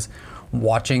growing is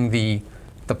watching the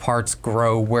parts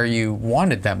grow where you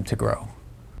wanted them to grow.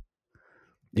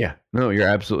 Yeah, no, you're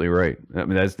absolutely right. I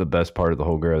mean, that's the best part of the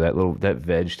whole grow. That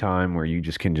veg time where you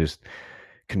just can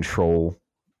control,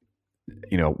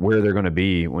 where they're going to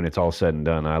be when it's all said and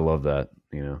done. I love that,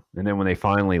 And then when they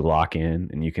finally lock in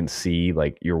and you can see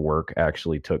like your work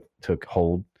actually took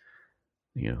hold,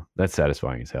 that's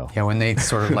satisfying as hell. Yeah, when they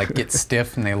sort of like get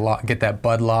stiff and they get that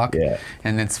bud lock,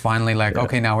 and it's finally like,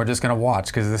 okay, now we're just gonna watch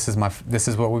because this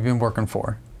is what we've been working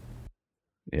for.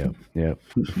 Yeah.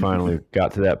 Finally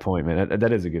got to that point, man.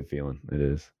 That is a good feeling. It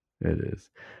is.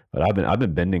 But I've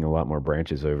been bending a lot more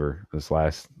branches over this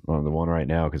last on the one right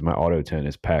now because my auto tent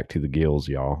is packed to the gills,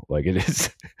 y'all. Like it is,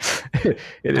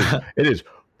 it is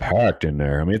packed in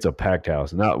there. I mean, it's a packed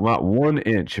house. Not 1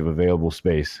 inch of available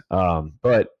space.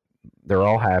 But they're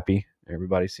all happy.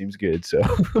 Everybody seems good. So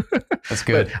That's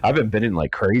good. But I've been bending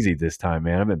like crazy this time,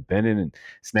 man. I've been bending and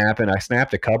snapping. I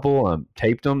snapped a couple,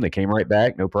 taped them. They came right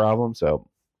back, no problem. So,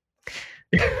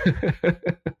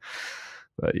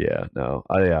 but yeah, no,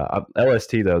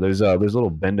 LST though. There's little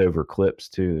bend over clips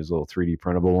too. There's little 3D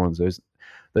printable ones.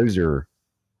 Those are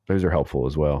helpful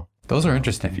as well. Those are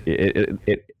interesting.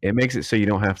 It makes it so you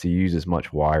don't have to use as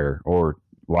much wire or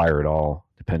wire at all,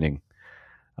 depending.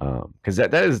 Because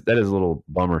that is a little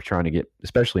bummer trying to get,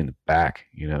 especially in the back,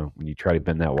 when you try to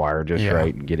bend that wire just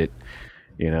right and get it,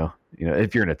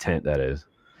 if you're in a tent, that is.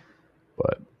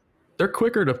 But they're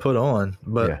quicker to put on,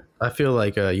 but I feel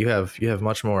like you have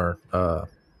much more.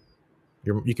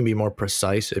 You can be more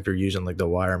precise if you're using like the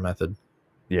wire method.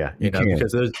 Yeah, you know,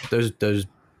 because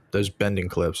those bending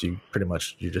clips,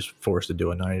 you're just forced to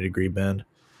do a 90-degree bend.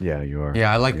 Yeah, you are.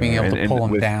 Yeah, I like being able to pull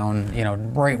them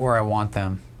down, right where I want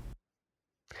them.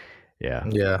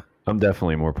 Yeah. I'm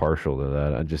definitely more partial to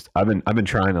that. I've been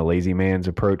trying a lazy man's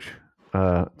approach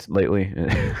lately,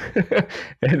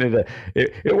 and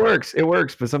it works. It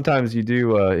works, but sometimes you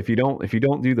do if you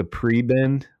don't do the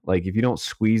pre-bend, like if you don't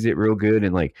squeeze it real good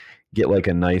and like get like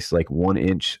a nice like 1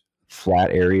 inch flat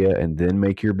area and then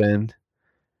make your bend,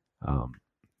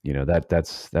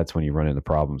 that's when you run into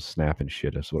problems snapping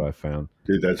shit. That's what I found.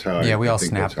 Dude, that's how. We all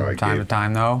snap them from time to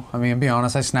time, though. I mean, to be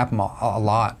honest, I snap them a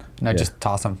lot, and I just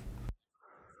toss them.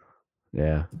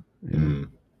 Yeah.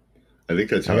 I think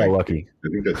that's how I got lucky. I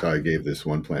think that's how I gave this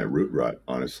one plant root rot.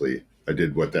 Honestly, I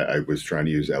was trying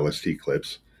to use LST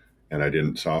clips, and I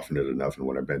didn't soften it enough. And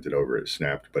when I bent it over, it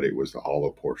snapped. But it was the hollow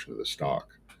portion of the stalk,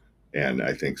 and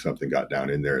I think something got down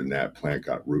in there, and that plant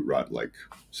got root rot like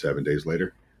 7 days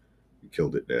later. It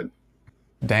killed it dead.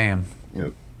 Damn.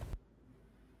 Yep.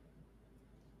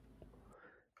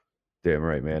 Damn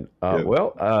right, man.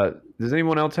 Well, does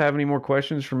anyone else have any more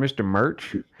questions for Mr.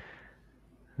 Murch?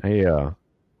 I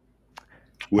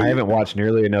haven't watched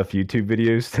nearly enough YouTube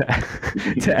videos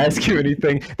to ask you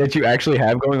anything that you actually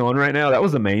have going on right now. That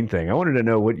was the main thing. I wanted to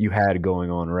know what you had going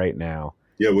on right now.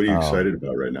 Yeah, what are you excited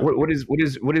about right now? What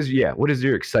is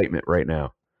your excitement right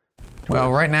now?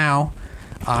 Well, right now,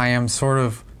 I am sort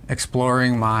of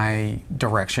exploring my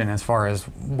direction as far as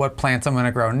what plants I'm going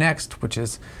to grow next, which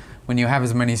is when you have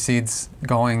as many seeds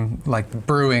going, like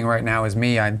brewing right now as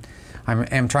me, I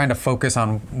am trying to focus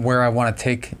on where I want to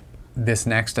take this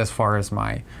next as far as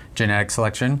my genetic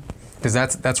selection, because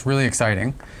that's really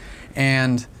exciting.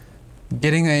 And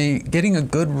getting a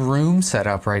good room set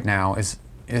up right now is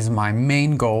my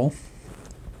main goal.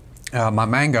 My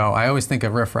mango, I always think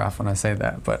of riffraff when I say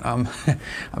that, but I'm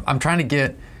trying to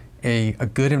get a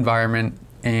good environment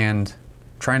and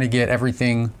trying to get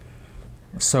everything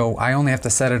so I only have to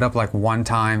set it up like one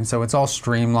time, so it's all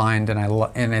streamlined and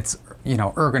it's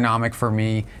ergonomic for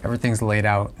me. Everything's laid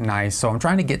out nice, so I'm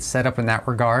trying to get set up in that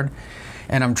regard,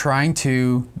 and I'm trying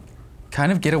to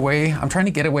kind of get away. I'm trying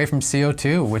to get away from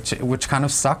CO2, which kind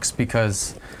of sucks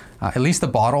because at least the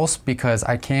bottles, because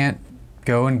I can't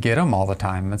go and get them all the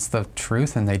time. That's the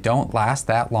truth, and they don't last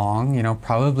that long.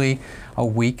 Probably a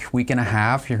week and a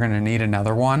half. You're going to need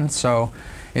another one, so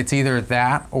it's either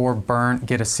that or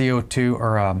get a CO2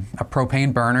 or a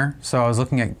propane burner. So I was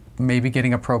looking at maybe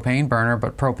getting a propane burner,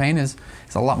 but propane is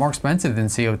a lot more expensive than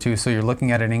CO2, so you're looking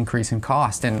at an increase in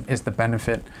cost, and is the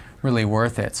benefit really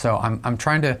worth it? So I'm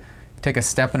trying to take a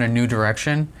step in a new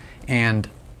direction, and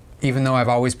even though I've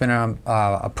always been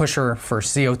a pusher for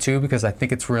CO2 because I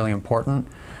think it's really important,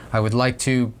 I would like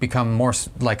to become more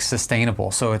like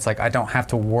sustainable. So it's like I don't have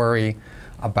to worry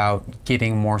about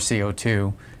getting more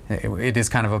CO2. It is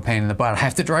kind of a pain in the butt. I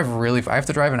have to drive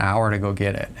an hour to go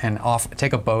get it and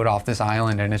take a boat off this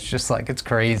island, and it's just like, it's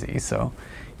crazy. So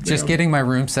just getting my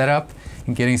room set up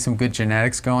and getting some good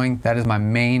genetics going, that is my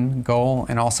main goal.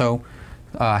 And also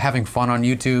having fun on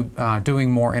YouTube,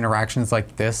 doing more interactions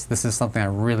like this. This is something I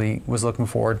really was looking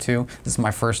forward to. This is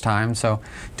my first time, so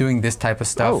doing this type of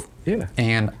stuff. Oh, yeah.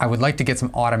 And I would like to get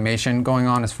some automation going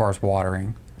on as far as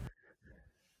watering.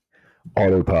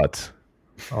 Autopots.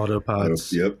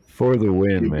 Yep. For the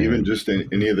win, man. Even just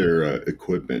any other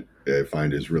equipment I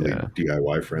find is really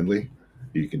DIY friendly.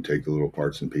 You can take the little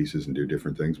parts and pieces and do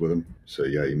different things with them. So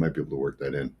yeah, you might be able to work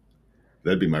that in.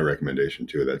 That'd be my recommendation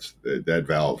too. That's that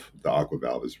valve, the aqua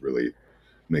valve, is really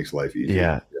makes life easier.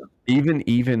 Yeah.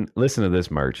 Even listen to this,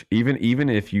 Murch. Even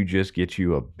if you just get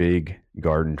you a big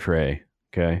garden tray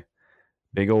Okay,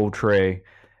 big old tray,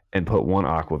 and put one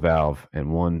aqua valve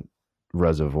and one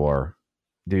reservoir.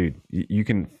 Dude, you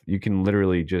can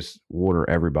literally just water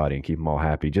everybody and keep them all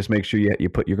happy. Just make sure you're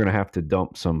going to have to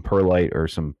dump some perlite or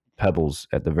some pebbles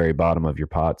at the very bottom of your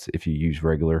pots if you use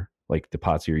regular, like the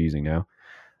pots you're using now.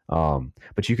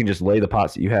 But you can just lay the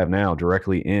pots that you have now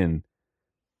directly in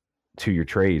to your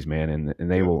trays, man, and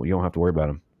you don't have to worry about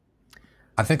them.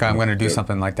 I think I'm going to do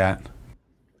something like that.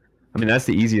 I mean, that's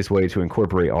the easiest way to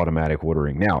incorporate automatic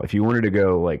watering. Now, if you wanted to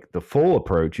go like the full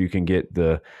approach, you can get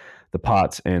the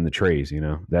pots and the trays,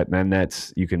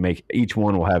 that's you can make, each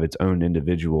one will have its own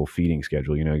individual feeding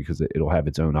schedule, because it'll have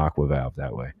its own aqua valve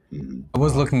that way. I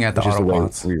was looking at the auto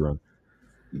pots. Rerun.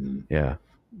 Yeah.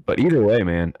 But either way,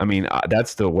 man, I mean,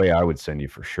 that's the way I would send you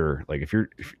for sure. Like if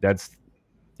that's,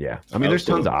 yeah. I mean, there's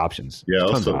tons of options. Yeah.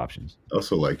 Tons of options.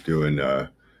 Also like doing,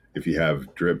 if you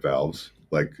have drip valves,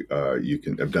 like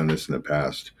I've done this in the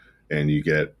past, and you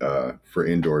get, for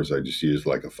indoors, I just use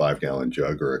like a 5-gallon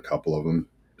jug or a couple of them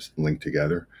linked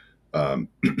together, and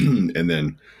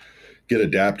then get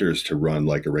adapters to run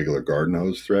like a regular garden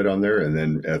hose thread on there. And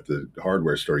then at the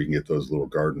hardware store, you can get those little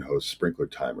garden hose sprinkler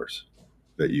timers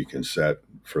that you can set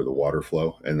for the water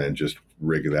flow, and then just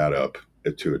rig that up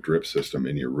to a drip system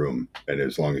in your room. And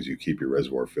as long as you keep your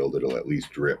reservoir filled, it'll at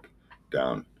least drip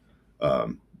down.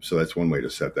 So that's one way to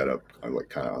set that up, like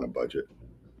kind of on a budget.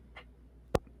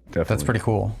 Definitely. That's pretty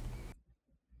cool.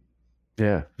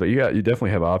 Yeah, but you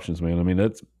definitely have options, man. I mean,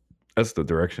 that's the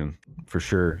direction for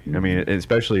sure. I mean,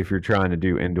 especially if you're trying to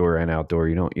do indoor and outdoor,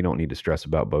 you don't need to stress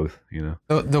about both,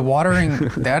 The watering,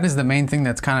 that is the main thing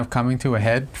that's kind of coming to a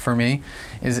head for me,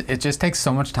 is it just takes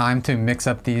so much time to mix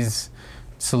up these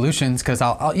solutions, because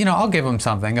I'll give them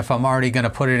something. If I'm already going to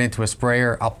put it into a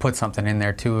sprayer, I'll put something in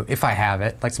there too, if I have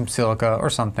it, like some silica or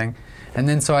something. And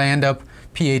then so I end up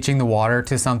pHing the water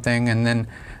to something, and then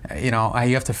you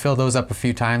have to fill those up a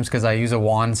few times because I use a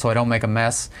wand so I don't make a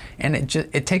mess. And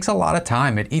it takes a lot of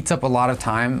time. It eats up a lot of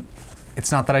time.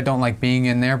 It's not that I don't like being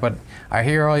in there, but I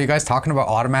hear all you guys talking about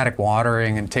automatic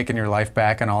watering and taking your life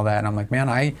back and all that, and I'm like, man,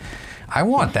 I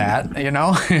want that,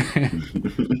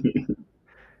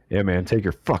 Yeah, man, take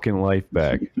your fucking life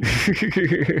back.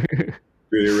 It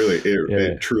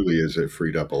truly is. It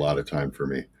freed up a lot of time for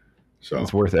me. So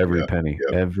it's worth every penny.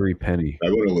 Yeah. Every penny.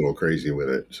 I went a little crazy with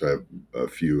it, so I have a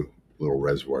few little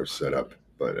reservoirs set up,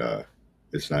 but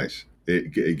it's nice.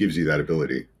 It gives you that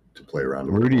ability to play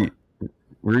around with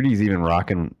Rudy's even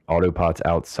rocking autopots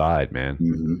outside, man.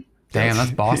 Mm-hmm. Damn,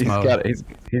 that's boss mode.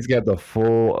 He's got the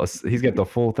full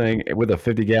thing with a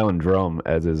 50-gallon drum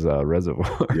as his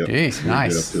reservoir. Yep. Jeez,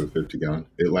 nice. Get up to a 50-gallon.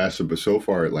 But so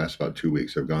far it lasts about 2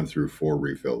 weeks. I've gone through 4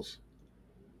 refills.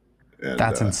 And,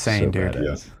 that's insane, dude.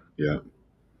 Yeah.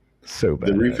 So bad.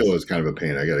 The refill is kind of a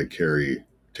pain. I got to carry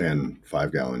 10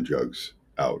 5-gallon jugs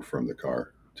out from the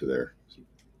car to there.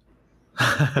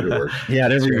 It'll work. Yeah, I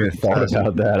never even thought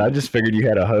about that. I just figured you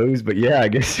had a hose, but yeah, I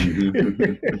guess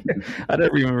I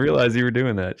never even realized you were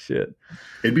doing that shit.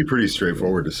 It'd be pretty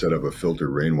straightforward to set up a filtered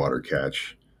rainwater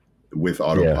catch with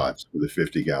autopots with a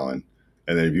 50-gallon.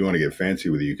 And then if you want to get fancy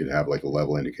with it, you could have like a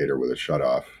level indicator with a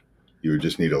shutoff. You would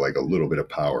just need a little bit of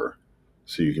power.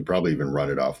 So you could probably even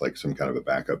run it off like some kind of a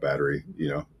backup battery,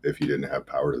 if you didn't have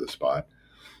power to the spot.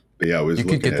 But yeah, you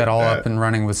could get that all up and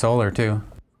running with solar too.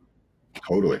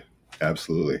 Totally.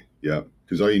 Absolutely. Yeah.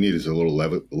 Because all you need is a little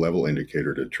level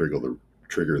indicator to trigger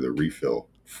the refill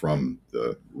from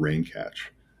the rain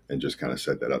catch, and just kind of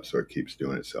set that up so it keeps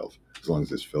doing itself as long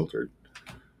as it's filtered,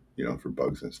 for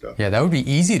bugs and stuff. Yeah, that would be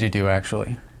easy to do,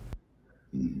 actually.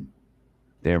 Mm-hmm.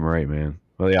 Damn right, man.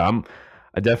 Well, yeah,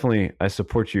 I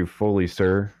support you fully,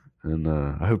 sir, and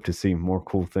I hope to see more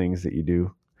cool things that you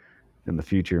do in the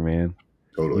future, man.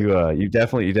 Totally. You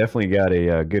definitely got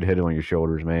a good head on your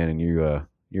shoulders, man, and you're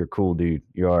a cool dude.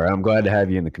 You are. I'm glad to have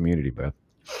you in the community, bro.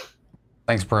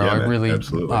 Thanks, bro. Yeah, I really,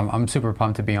 absolutely. I'm super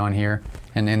pumped to be on here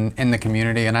and in the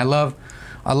community, and I love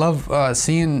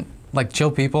seeing like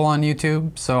chill people on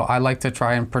YouTube. So I like to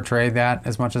try and portray that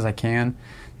as much as I can.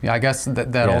 Yeah, I guess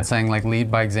that old saying, like, lead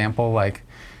by example. Like,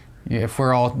 if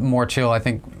we're all more chill, I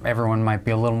think everyone might be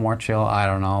a little more chill. I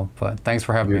don't know, but thanks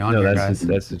for having me on here, guys.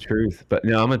 That's the truth. But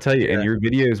no, I'm gonna tell you, and your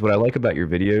videos, what I like about your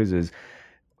videos is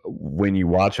when you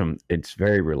watch them, it's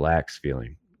very relaxed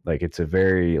feeling. Like, it's a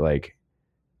very like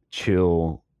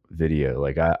chill video.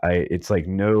 Like it's like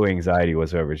no anxiety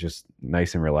whatsoever. It's just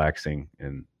nice and relaxing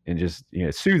and just,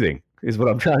 soothing is what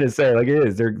I'm trying to say. Like, it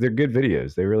is. They're good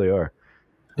videos. They really are.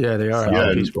 Yeah, they are.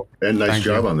 Yeah, peaceful. And nice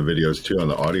job on the videos too, on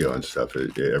the audio and stuff.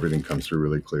 Everything comes through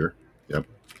really clear. Yep.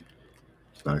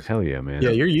 It's nice. Hell yeah, man.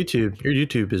 Yeah, your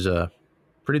YouTube is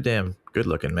pretty damn good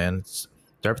looking, man.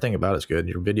 everything about it's good.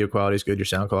 Your video quality is good. Your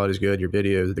sound quality is good. Your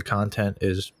video, the content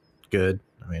is good.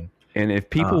 I mean, And if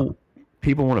people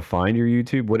want to find your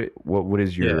YouTube, what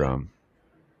is your Yeah.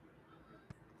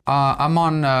 I'm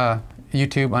on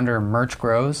YouTube under Merch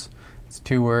Grows. It's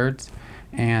 2 words.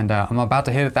 And I'm about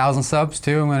to hit 1,000 subs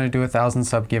too. I'm going to do a 1,000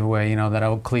 sub giveaway, you know, that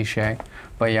old cliche.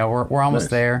 But yeah, we're almost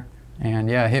Nice. there. And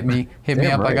yeah, hit me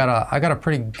Damn up. right. I got a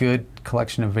pretty good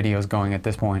collection of videos going at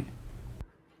this point.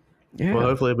 Yeah. well,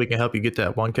 hopefully we can help you get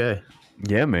that 1K.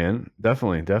 Yeah, man.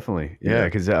 Definitely. Yeah, Yeah.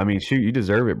 because I mean, shoot, you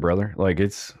deserve it, brother. Like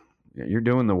you're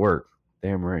doing the work.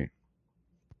 Damn right.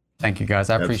 Thank you guys.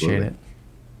 I appreciate Absolutely. it.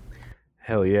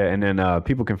 Hell yeah. And then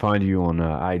people can find you on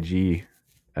IG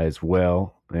as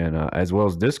well, and as well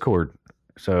as Discord.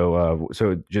 So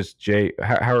just Jay,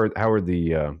 how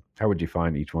would you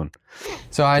find each one?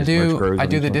 So I Just Merch do Grows I on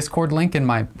do each the one? Discord link in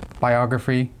my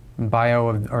biography,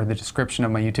 or the description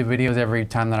of my YouTube videos every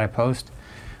time that I post.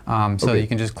 So Okay. you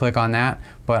can just click on that.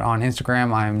 But on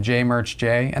Instagram, I'm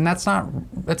JMerchJ, and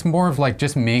it's more of like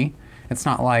just me. It's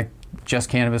not like just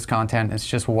cannabis content. It's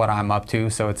just what I'm up to.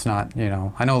 So it's not, you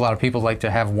know, I know a lot of people like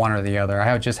to have one or the other.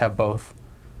 just have both.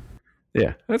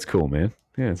 Yeah, that's cool, man.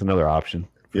 Yeah, it's another option.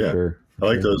 For Yeah. sure. I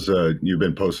like those. You've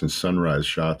been posting sunrise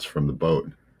shots from the boat.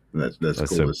 And that's That's cool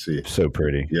so, to see. so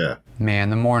pretty. Yeah. Man,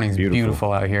 the morning's Beautiful.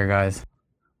 beautiful out here, guys.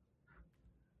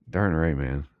 Darn right,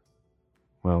 man.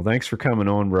 Well, thanks for coming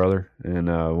on, brother, and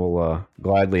we'll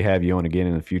gladly have you on again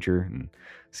in the future and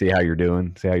see how you're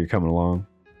doing, see how you're coming along.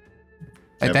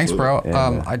 Hey, thanks, bro.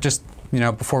 Absolutely. And, I just, you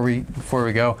know, before we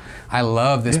go, I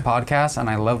love this podcast, and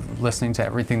I love listening to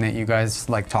everything that you guys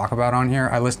like talk about on here.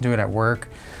 I listen to it at work.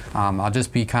 I'll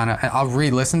just be I'll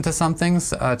re-listen to some things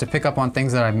to pick up on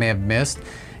things that I may have missed,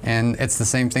 and it's the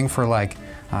same thing for like,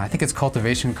 I think it's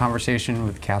Cultivation Conversation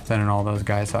with Captain and all those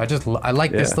guys. So I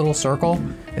like this Yeah. little circle.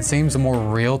 It seems more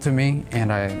real to me,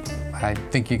 and I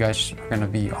think you guys are gonna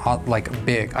be like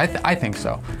big. I think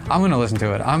so. I'm gonna listen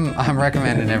to it. I'm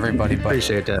recommending everybody, but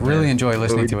Appreciate that, really man. enjoy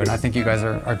listening to it. I think you guys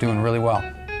are doing really well.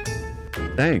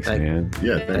 Thanks, Thank- man.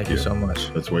 Yeah. Thank you so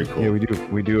much. That's way cool. Yeah,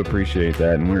 we do appreciate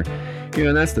that, and we're, you know,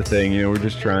 and that's the thing. You know, we're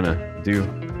just trying to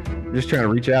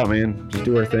reach out, man. Just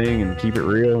do our thing and keep it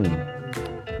real, and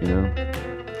you know,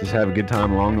 just have a good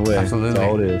time along the way. Absolutely.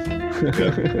 That's all it is.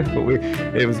 But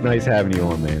it was nice having you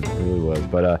on, man. It really was.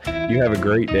 But you have a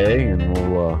great day, and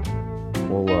we'll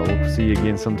see you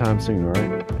again sometime soon. All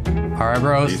right. All right,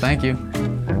 bros. Peace. Thank you.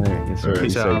 All right. Yes, sir. All right.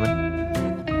 Peace Peace out, out.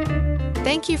 man.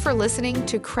 Thank you for listening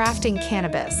to Crafting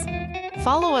Cannabis.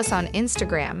 Follow us on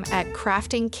Instagram at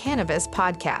Crafting Cannabis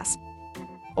Podcast,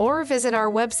 or visit our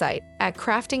website at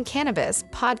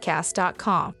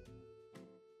craftingcannabispodcast.com.